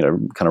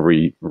 kind of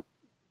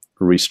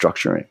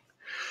restructuring.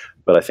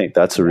 But I think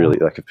that's a really,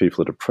 like, if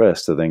people are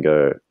depressed, to then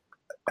go,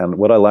 and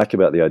what I like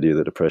about the idea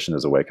that depression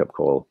is a wake-up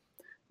call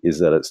is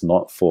that it's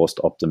not forced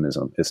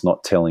optimism. It's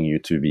not telling you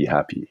to be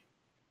happy.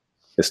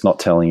 It's not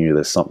telling you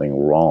there's something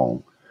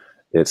wrong.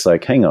 It's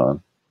like, hang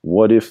on,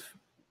 what if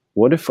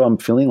I'm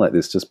feeling like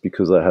this just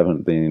because I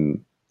haven't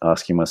been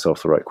asking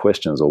myself the right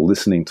questions or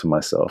listening to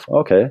myself?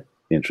 Okay,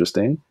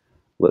 interesting.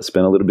 Let's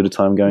spend a little bit of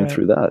time going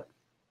through that.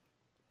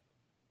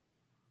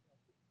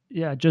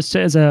 Yeah, just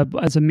as a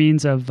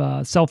means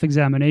of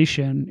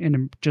self-examination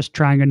and just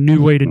trying a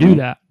new way to do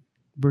that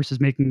versus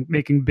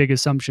making big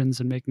assumptions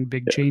and making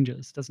big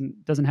changes.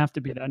 Doesn't have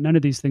to be that. None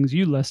of these things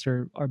you list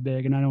are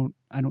big, and I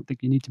don't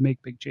think you need to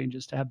make big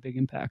changes to have big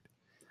impact.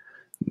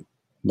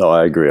 No,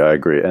 I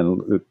agree.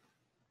 And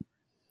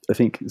I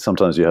think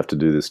sometimes you have to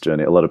do this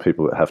journey. A lot of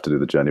people have to do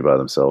the journey by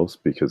themselves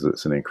because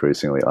it's an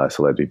increasingly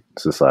isolated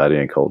society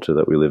and culture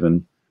that we live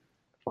in.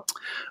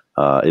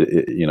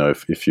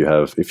 If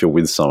you're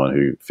with someone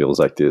who feels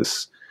like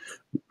this,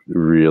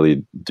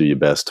 really do your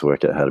best to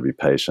work out how to be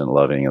patient,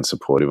 loving, and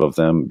supportive of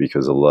them,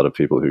 because a lot of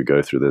people who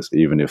go through this,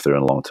 even if they're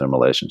in long-term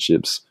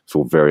relationships,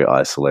 feel very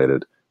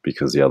isolated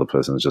because the other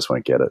person just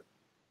won't get it.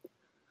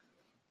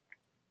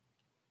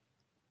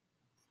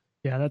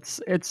 Yeah,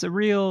 it's a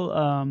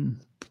real,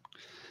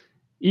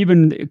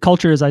 even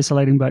culture is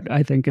isolating, but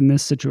I think in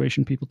this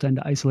situation, people tend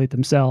to isolate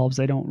themselves.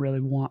 They don't really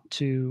want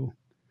to,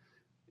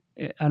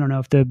 I don't know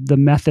if the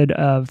method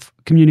of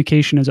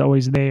communication is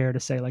always there to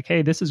say, like,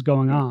 hey, this is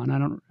going on. I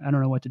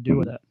don't know what to do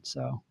with it.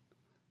 So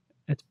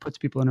it puts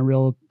people in a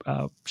real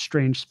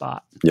strange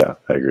spot. Yeah,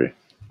 I agree.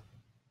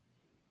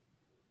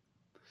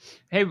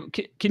 Hey,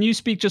 can you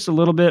speak just a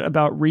little bit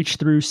about reach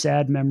through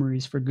sad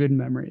memories for good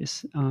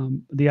memories?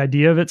 The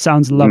idea of it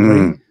sounds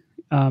lovely,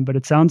 but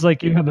it sounds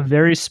like you have a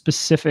very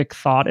specific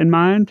thought in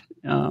mind.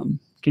 Can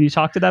you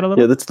talk to that a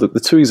little? Yeah, that's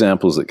the two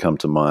examples that come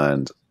to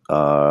mind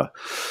are,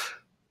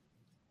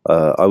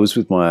 I was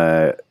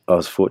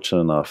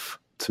fortunate enough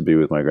to be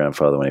with my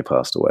grandfather when he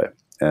passed away,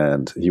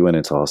 and he went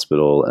into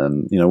hospital.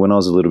 And, when I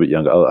was a little bit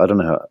younger, I don't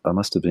know how, I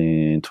must have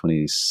been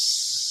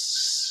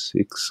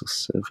 26 or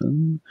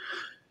 7.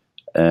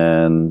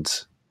 And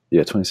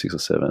yeah, 26 or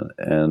 7.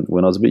 And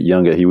when I was a bit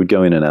younger, he would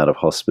go in and out of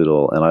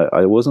hospital, and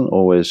I'd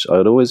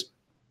always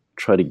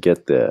try to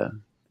get there.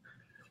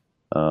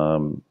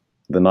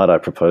 The night I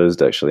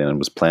proposed, actually, and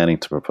was planning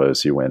to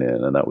propose, he went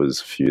in, and that was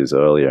a few years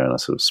earlier, and I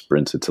sort of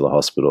sprinted to the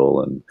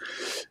hospital, and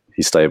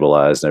he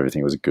stabilized and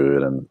everything was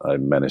good, and I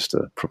managed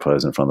to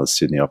propose in front of the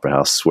Sydney Opera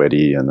House,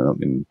 sweaty and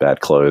in bad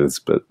clothes,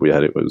 but we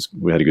had a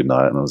good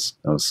night, and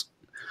I was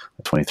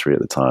 23 at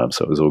the time,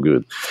 so it was all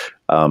good.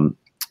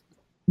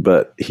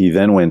 But he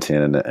then went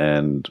in,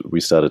 and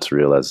we started to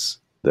realize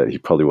that he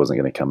probably wasn't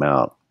going to come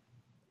out.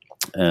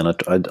 And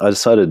I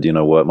decided, you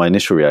know what, my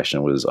initial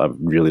reaction was, I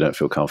really don't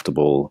feel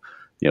comfortable.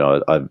 You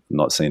know, I've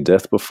not seen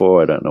death before.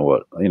 I don't know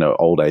what, you know,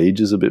 old age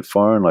is a bit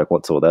foreign. Like,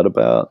 what's all that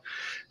about?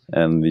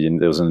 And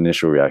there was an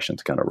initial reaction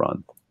to kind of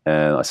run.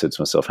 And I said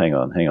to myself, hang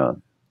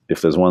on.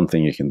 If there's one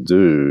thing you can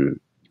do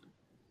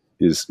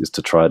is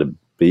to try to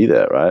be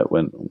there, right?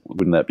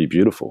 Wouldn't that be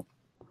beautiful?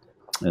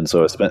 And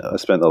so I spent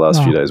the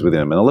last few days with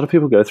him, and a lot of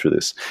people go through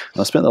this.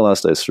 And I spent the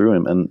last days through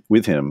him and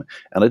with him,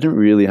 and I didn't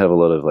really have a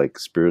lot of like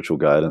spiritual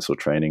guidance or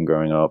training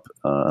growing up,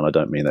 and I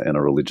don't mean that in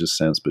a religious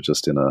sense, but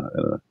just in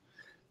a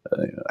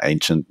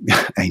ancient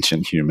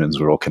humans,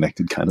 we're all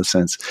connected kind of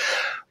sense.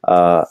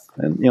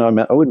 And you know,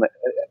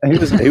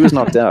 he was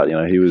knocked out. You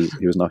know, he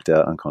was knocked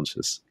out,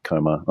 unconscious,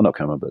 coma, or not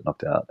coma, but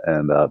knocked out,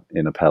 and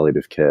in a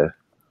palliative care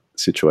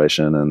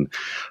situation. And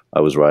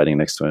I was riding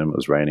next to him. It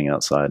was raining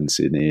outside in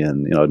Sydney,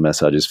 and you know, I'd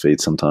massage his feet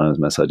sometimes,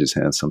 massage his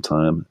hands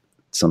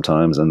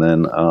sometimes. And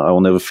then I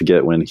will never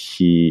forget when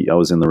I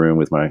was in the room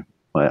with my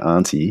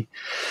auntie,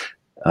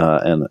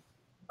 and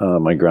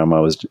my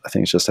grandma was, I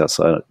think, just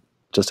outside,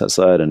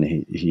 and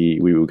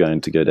we were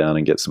going to go down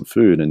and get some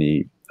food, and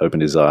he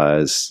opened his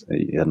eyes.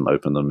 He hadn't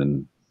opened them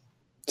in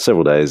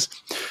several days.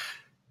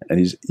 And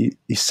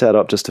he sat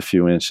up just a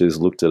few inches,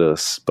 looked at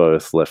us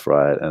both left,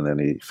 right, and then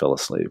he fell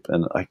asleep.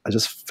 And I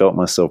just felt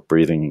myself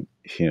breathing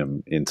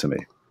him into me.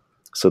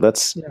 So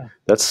that's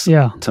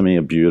to me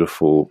a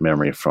beautiful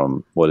memory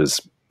from what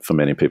is for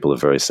many people a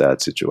very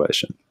sad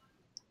situation.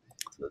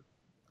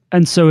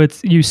 And so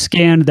you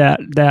scanned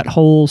that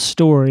whole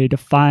story to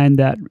find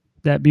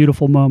that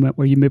beautiful moment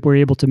where you were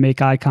able to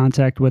make eye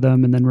contact with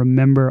him, and then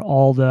remember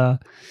all the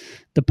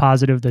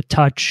positive, the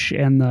touch,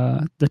 and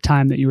the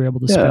time that you were able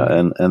to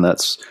spend. Yeah, and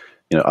that's,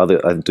 you know,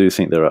 I do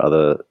think there are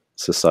other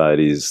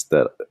societies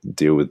that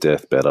deal with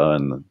death better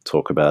and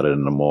talk about it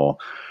in a more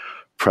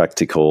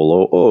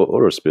practical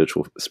or a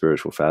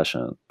spiritual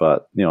fashion.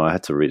 But you know, I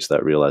had to reach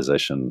that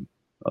realization,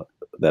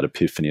 that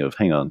epiphany of,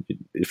 hang on,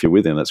 if you're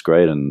with him, that's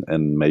great, and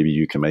maybe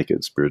you can make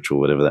it spiritual,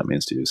 whatever that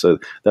means to you. So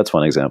that's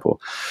one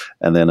example.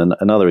 And then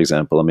another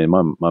example, I mean,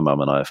 my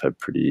mum and I have had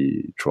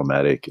pretty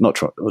traumatic,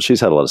 she's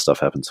had a lot of stuff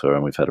happen to her,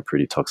 and we've had a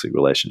pretty toxic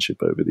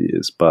relationship over the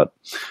years. But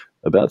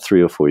about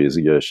 3 or 4 years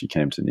ago, she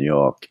came to New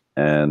York,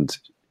 and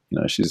you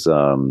know,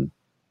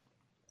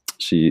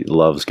 she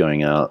loves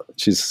going out.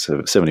 She's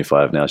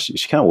 75 now.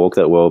 She can't walk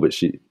that well, but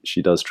she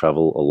does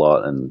travel a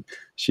lot, and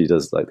she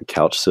does like the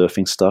couch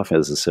surfing stuff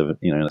as in the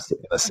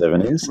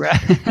 70s. Right.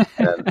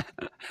 And,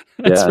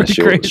 and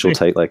she'll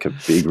take like a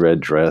big red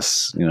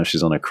dress. You know,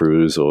 she's on a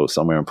cruise or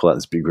somewhere and pull out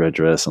this big red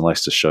dress and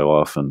likes to show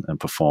off and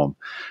perform.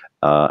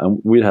 And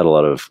we'd had a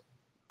lot of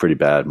pretty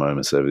bad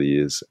moments over the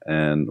years.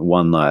 And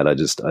one night I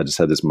just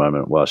had this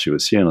moment while she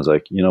was here, and I was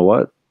like, you know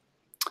what?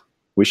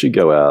 We should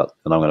go out,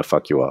 and I'm going to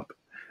fuck you up.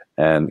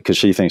 And because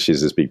she thinks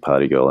she's this big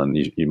party girl, and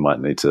you might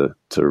need to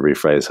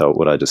rephrase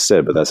what I just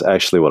said, but that's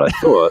actually what I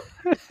thought.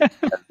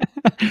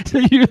 So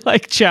you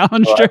like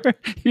challenged her?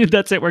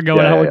 That's it. We're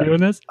going out. We're doing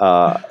this.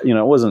 You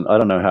know, it wasn't. I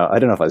don't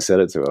know if I said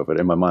it to her, but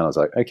in my mind, I was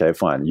like, okay,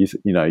 fine. You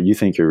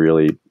think you're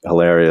really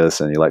hilarious,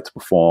 and you like to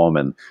perform,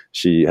 and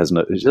she doesn't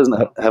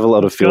have a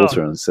lot of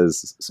filter and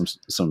says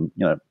some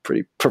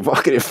pretty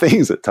provocative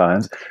things at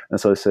times. And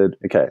so I said,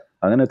 okay,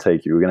 I'm going to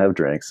take you. We're going to have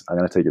drinks. I'm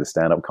going to take you to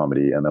stand-up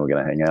comedy, and then we're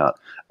going to hang out.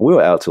 And we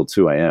were out till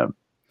 2 a.m.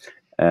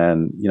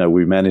 And, you know,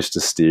 we managed to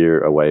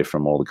steer away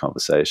from all the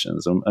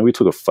conversations. And we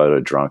took a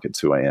photo drunk at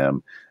 2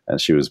 a.m. And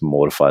she was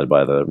mortified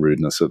by the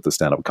rudeness of the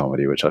stand-up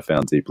comedy, which I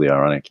found deeply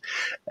ironic.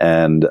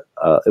 And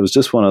it was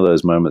just one of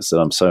those moments that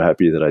I'm so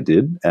happy that I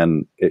did.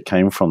 And it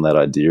came from that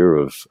idea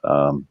of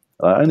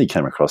I only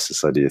came across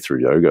this idea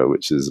through yoga,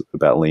 which is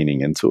about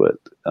leaning into it,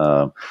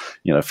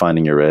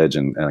 finding your edge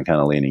and kind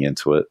of leaning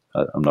into it.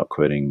 I'm not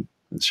quoting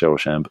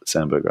Sheryl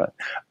Sandberg,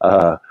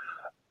 right?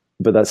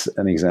 But that's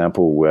an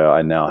example where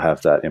I now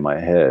have that in my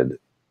head,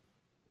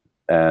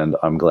 and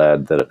I'm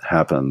glad that it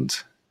happened.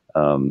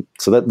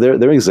 So that there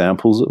are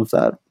examples of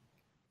that.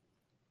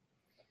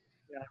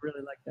 Yeah, I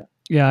really like that.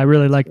 Yeah, I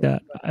really like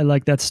that. I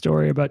like that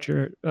story about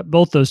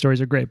both those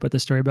stories are great, but the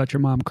story about your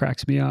mom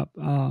cracks me up.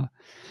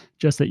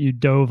 Just that you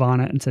dove on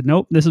it and said,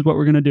 nope, this is what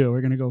we're going to do. We're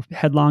going to go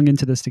headlong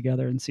into this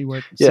together and see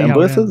where. Yeah, and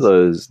both of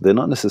those, they're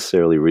not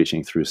necessarily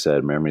reaching through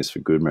sad memories for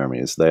good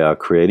memories. They are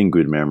creating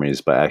good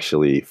memories by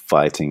actually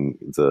fighting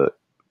for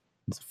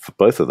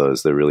both of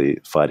those, they're really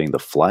fighting the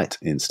flight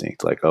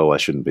instinct. Like, oh, I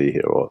shouldn't be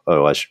here, or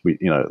oh,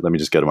 let me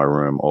just go to my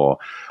room, or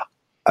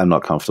I'm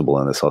not comfortable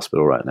in this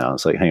hospital right now.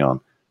 It's like, hang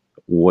on,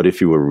 What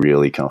if you were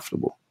really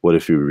comfortable? What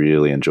if you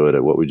really enjoyed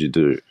it? What would you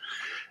do?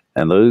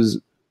 And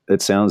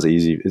it sounds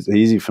easy. It's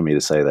easy for me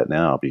to say that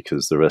now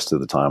because the rest of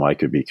the time I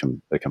could be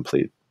a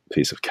complete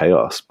piece of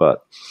chaos.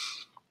 But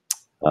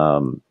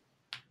I'm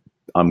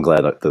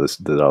glad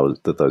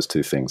that those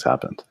two things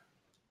happened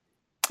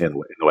in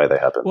the way they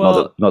happened.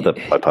 Well, not that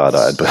my pa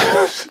died, but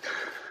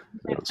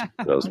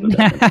that was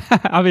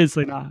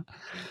obviously not.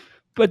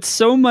 But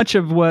so much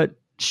of what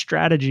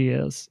strategy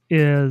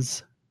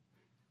is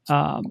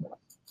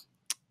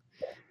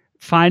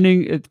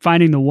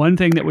finding the one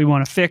thing that we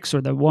want to fix, or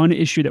the one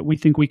issue that we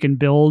think we can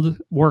build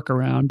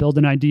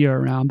an idea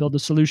around, build a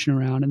solution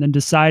around, and then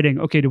deciding,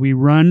 okay, do we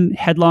run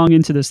headlong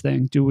into this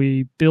thing? Do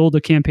we build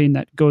a campaign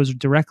that goes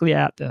directly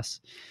at this?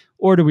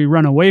 Or do we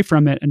run away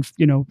from it and,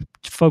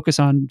 focus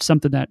on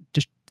something that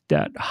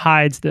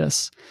hides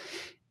this?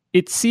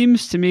 It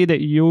seems to me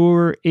that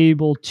you're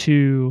able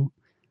to,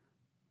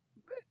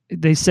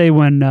 they say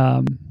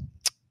when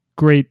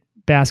great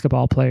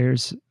basketball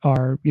players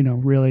are,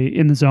 really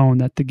in the zone,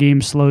 that the game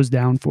slows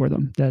down for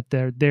them, that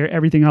they're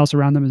everything else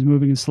around them is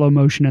moving in slow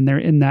motion and they're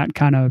in that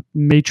kind of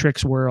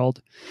matrix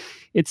world.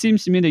 It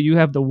seems to me that you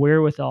have the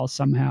wherewithal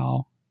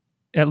somehow,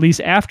 at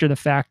least after the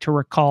fact, to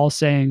recall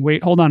saying,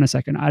 wait, hold on a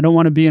second. I don't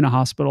want to be in a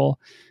hospital.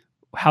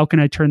 How can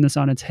I turn this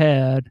on its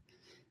head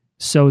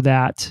so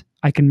that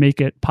I can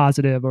make it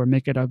positive or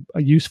make it a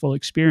useful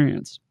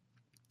experience?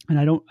 And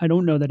I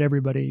don't know that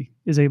everybody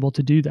is able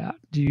to do that.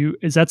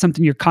 Is that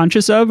something you're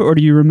conscious of, or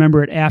do you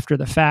remember it after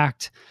the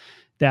fact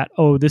that,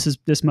 oh,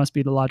 this must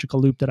be the logical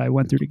loop that I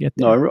went through to get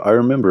there? No, I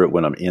remember it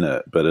when I'm in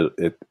it, but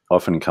it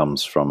often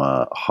comes from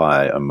a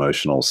high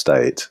emotional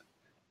state,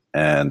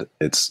 and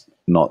it's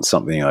not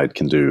something I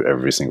can do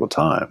every single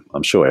time.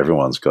 I'm sure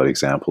everyone's got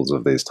examples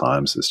of these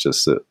times. It's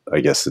just that I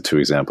guess the two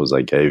examples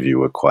I gave you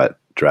were quite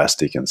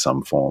drastic in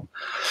some form.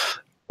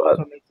 But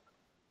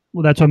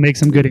well, that's what makes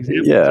them good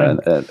examples. Yeah,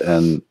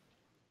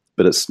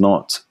 but it's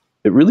not.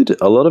 It really.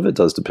 A lot of it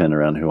does depend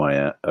around who I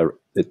am. A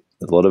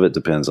lot of it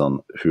depends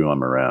on who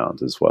I'm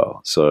around as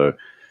well. So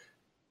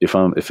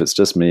if it's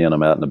just me and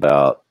I'm out and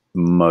about,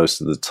 most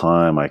of the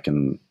time I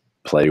can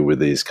play with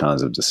these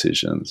kinds of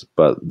decisions.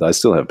 But I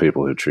still have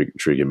people who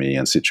trigger me,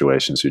 and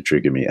situations who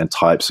trigger me, and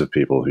types of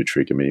people who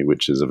trigger me,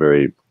 which is a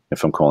very.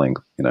 If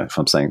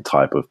I'm saying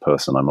type of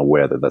person, I'm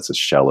aware that that's a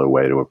shallow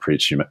way to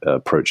approach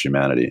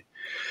humanity.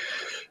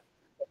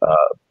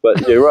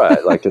 But you're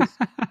right. Like,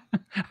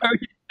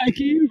 are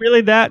you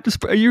really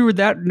are you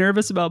that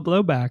nervous about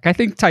blowback? I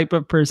think type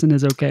of person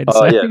is okay to say.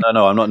 Oh yeah,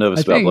 no, I'm not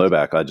nervous about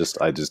blowback. I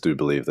just do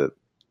believe that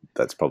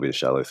that's probably a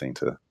shallow thing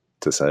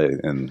to say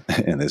in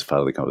this part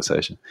of the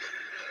conversation.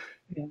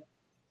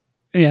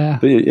 Yeah.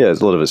 But yeah, a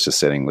lot of it's just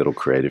setting little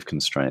creative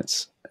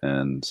constraints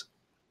and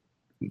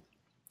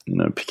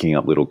picking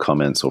up little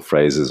comments or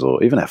phrases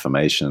or even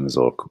affirmations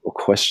or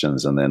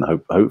questions, and then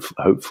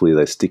hopefully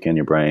they stick in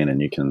your brain and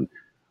you can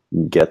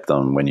get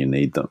them when you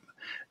need them.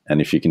 And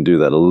if you can do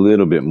that a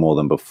little bit more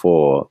than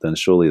before, then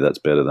surely that's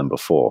better than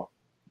before.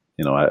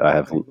 I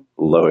have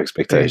low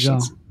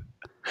expectations.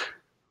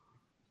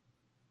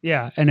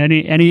 Yeah, and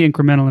any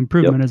incremental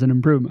improvement is an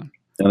improvement.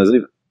 And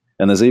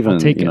there's even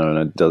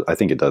I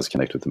think it does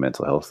connect with the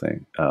mental health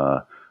thing.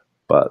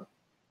 But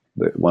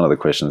one of the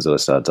questions that I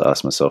started to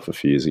ask myself a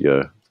few years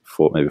ago,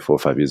 maybe 4 or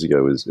 5 years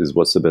ago, is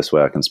what's the best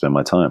way I can spend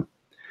my time?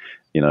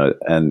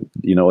 And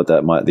you know what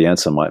the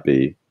answer might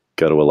be,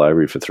 go to a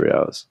library for 3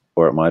 hours,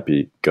 or it might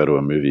be go to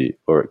a movie,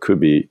 or it could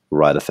be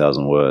write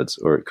 1,000 words,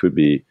 or it could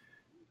be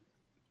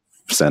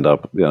send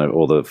up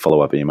all the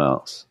follow-up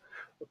emails.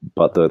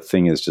 But the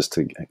thing is just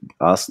to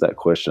ask that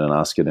question and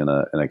ask it in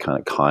a kind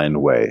of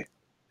kind way.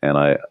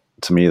 And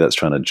to me, that's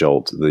trying to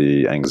jolt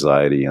the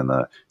anxiety and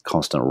the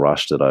constant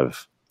rush that I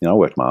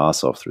worked my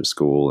ass off through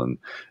school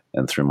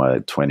and through my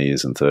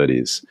 20s and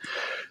 30s.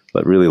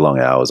 Like really long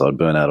hours, I'd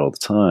burn out all the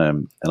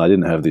time, and I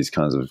didn't have these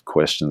kinds of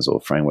questions or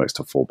frameworks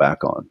to fall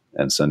back on.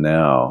 And so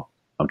now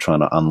I'm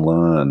trying to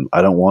unlearn.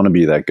 I don't want to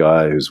be that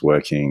guy who's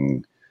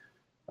working.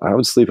 I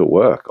would sleep at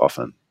work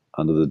often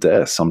under the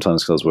desk,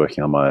 sometimes because I was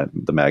working on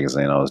the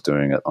magazine I was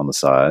doing it on the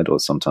side, or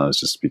sometimes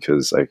just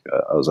because I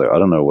was like, I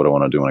don't know what I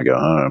want to do when I go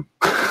home.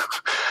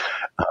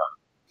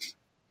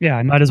 Yeah,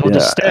 I might as well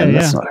just stay. And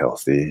that's not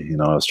healthy.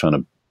 I was trying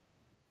to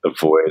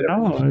avoid it.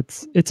 No,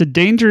 it's a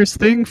dangerous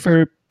thing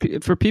for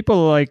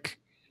people like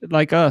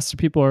us.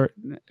 People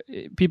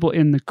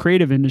in the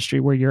creative industry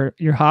where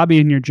your hobby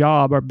and your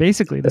job are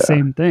basically the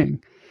same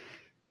thing.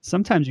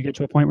 Sometimes you get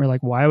to a point where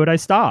like, why would I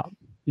stop?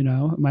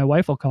 My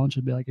wife will call and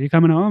she'll be like, are you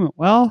coming home?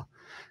 Well,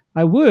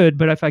 I would,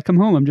 but if I come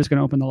home, I'm just going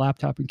to open the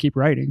laptop and keep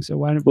writing. So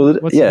why? Well,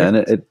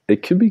 and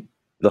it could be,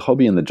 the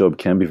hobby and the job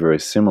can be very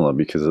similar,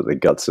 because at the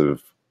guts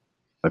of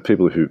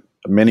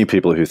many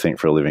people who think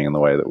for a living in the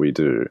way that we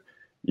do,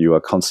 you are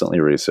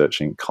constantly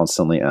researching,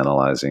 constantly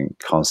analyzing,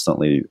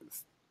 constantly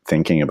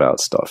thinking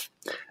about stuff.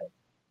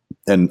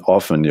 And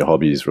often your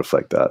hobbies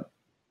reflect that.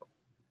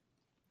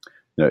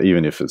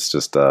 Even if it's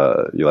just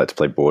you like to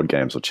play board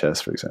games or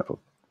chess, for example.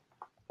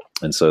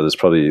 And so there's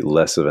probably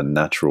less of a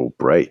natural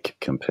break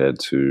compared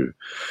to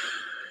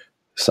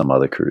some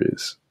other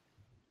careers.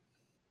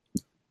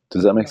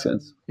 Does that make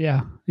sense?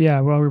 Yeah.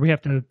 Yeah. Well, we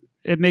have to,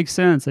 it makes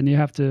sense. And you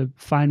have to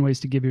find ways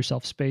to give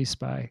yourself space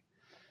by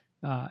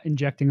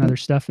injecting other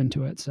stuff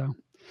into it. So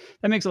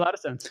that makes a lot of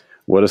sense.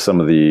 What are some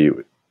of the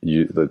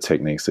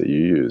techniques that you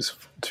use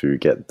to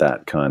get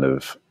that kind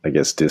of, I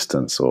guess,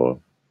 distance or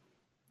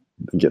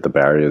get the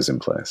barriers in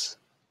place?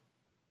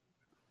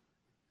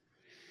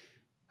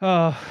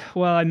 Oh,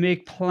 well, I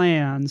make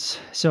plans.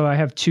 So I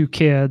have 2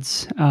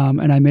 kids,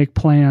 and I make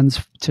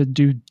plans to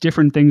do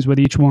different things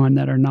with each one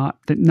that are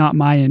not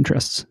my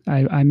interests.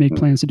 I make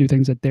plans to do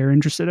things that they're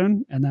interested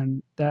in, and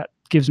then that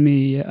gives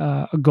me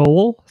a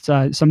goal.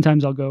 So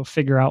sometimes I'll go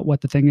figure out what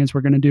the thing is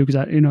we're going to do,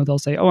 because they'll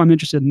say, "Oh, I'm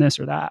interested in this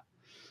or that,"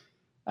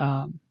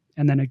 and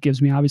then it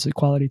gives me obviously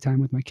quality time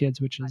with my kids,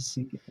 which is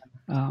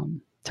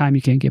time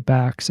you can't get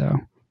back. So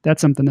that's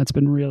something that's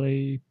been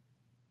really,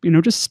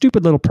 just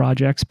stupid little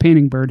projects,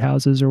 painting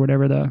birdhouses or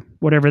whatever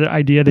the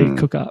idea they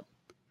cook up.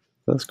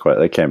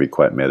 That can be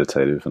quite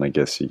meditative, and I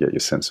guess you get your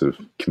sense of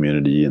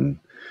community and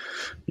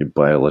your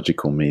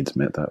biological needs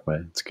met that way.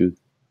 It's good.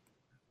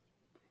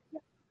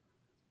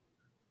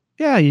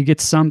 Yeah, you get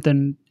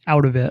something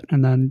out of it,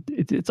 and then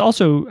it's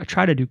also, I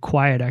try to do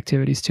quiet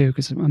activities too,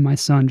 because my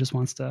son just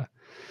wants to,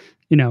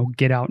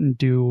 get out and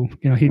do,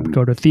 he'd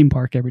go to a theme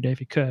park every day if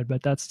he could,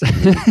 but that's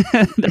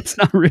that's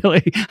not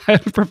really. I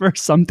prefer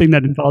something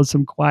that involves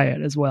some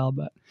quiet as well.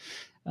 But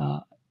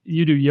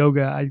you do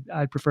yoga.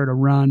 I prefer to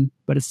run,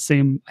 but it's the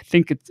same. I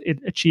think it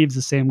achieves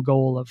the same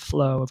goal of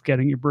flow, of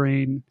getting your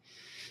brain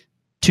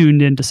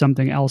tuned into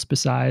something else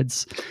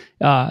besides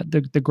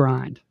the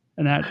grind.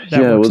 And that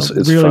works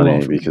it's really funny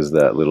well because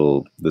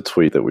the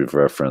tweet that we've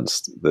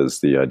referenced, there's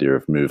the idea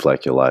of move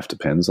like your life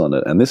depends on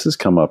it. And this has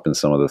come up in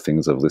some of the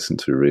things I've listened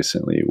to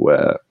recently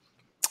where,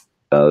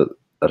 I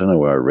don't know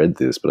where I read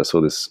this, but I saw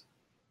this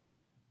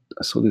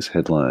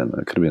headline.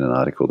 It could have been an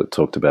article that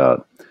talked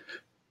about,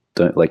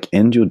 don't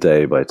end your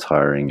day by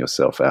tiring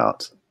yourself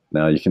out.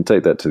 Now you can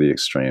take that to the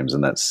extremes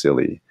and that's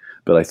silly,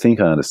 but I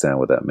think I understand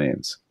what that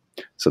means.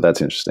 So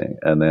that's interesting.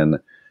 And then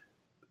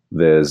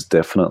there's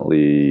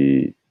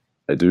definitely,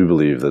 I do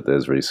believe that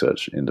there's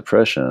research in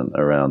depression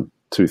around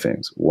 2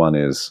 things. One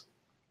is,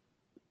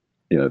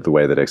 the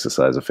way that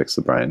exercise affects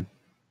the brain,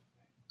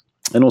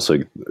 and also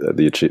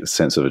the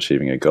sense of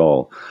achieving a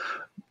goal.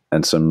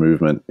 And so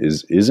movement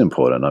is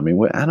important. I mean,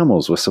 we're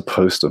animals. We're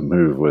supposed to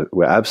move.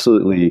 We're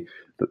absolutely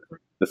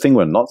the thing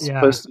we're not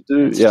supposed to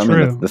do. Yeah, I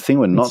mean, the thing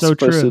we're not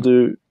supposed to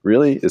do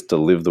really is to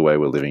live the way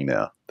we're living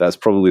now. That's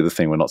probably the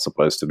thing we're not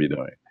supposed to be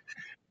doing.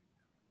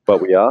 But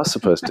we are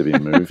supposed to be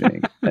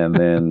moving. And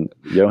then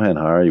Johan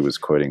Hari was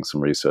quoting some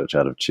research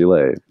out of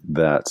Chile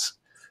that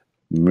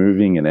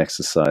moving and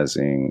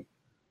exercising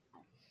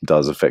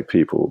does affect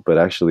people. But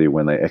actually,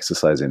 when they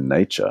exercise in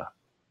nature,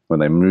 when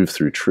they move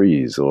through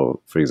trees, or,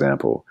 for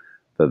example,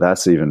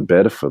 that's even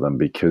better for them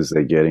because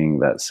they're getting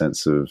that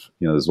sense of,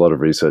 there's a lot of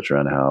research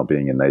around how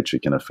being in nature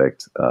can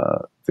affect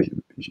the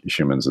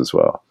humans as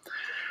well.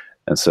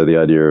 And so the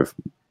idea of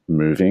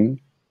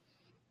moving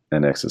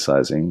and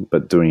exercising,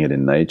 but doing it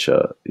in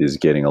nature is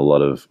getting a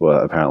lot of,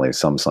 apparently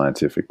some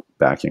scientific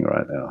backing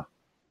right now.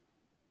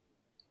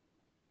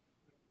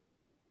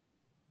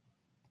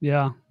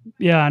 Yeah.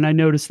 Yeah. And I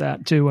notice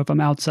that too. If I'm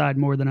outside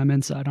more than I'm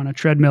inside on a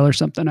treadmill or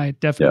something, I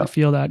definitely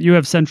feel that. You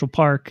have Central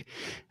Park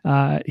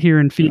here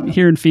in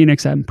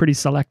Phoenix. I'm pretty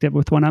selective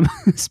with when I'm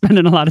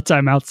spending a lot of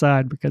time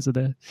outside because of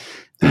the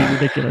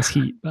ridiculous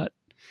heat, but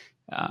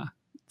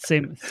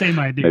same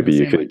idea. Maybe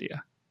you could.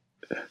 Idea.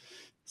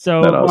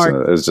 So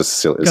Mark, it was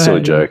just a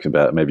silly joke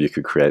about maybe you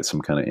could create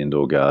some kind of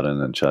indoor garden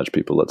and charge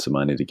people lots of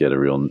money to get a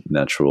real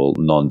natural,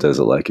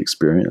 non-desert-like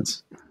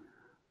experience.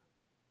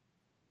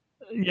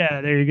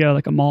 Yeah, there you go,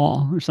 like a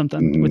mall or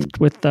something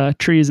with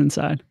trees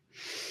inside.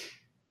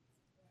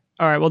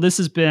 All right, well, this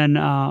has been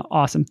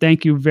awesome.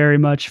 Thank you very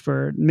much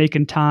for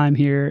making time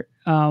here.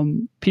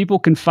 People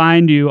can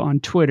find you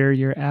on Twitter.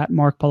 You're at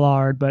Mark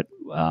Pollard, but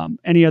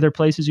any other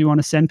places you want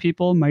to send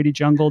people?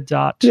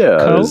 mightyjungle.co?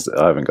 Yeah,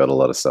 I haven't got a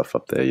lot of stuff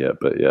up there yet,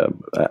 but yeah,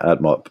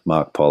 at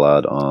Mark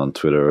Pollard on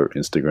Twitter,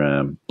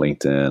 Instagram,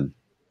 LinkedIn.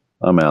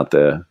 I'm out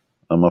there.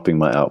 I'm upping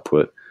my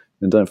output.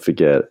 And don't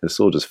forget, it's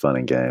all just fun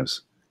and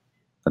games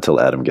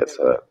until Adam gets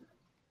hurt.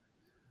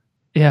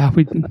 Yeah,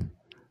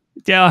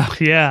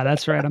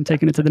 that's right. I'm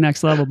taking it to the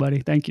next level,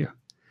 buddy. Thank you.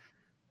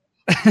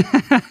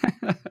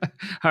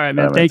 All right,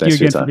 man. Thank you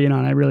again for being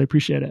on. I really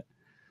appreciate it.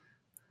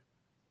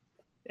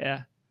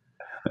 Yeah.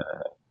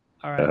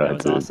 All right. That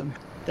was awesome.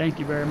 Thank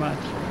you very much.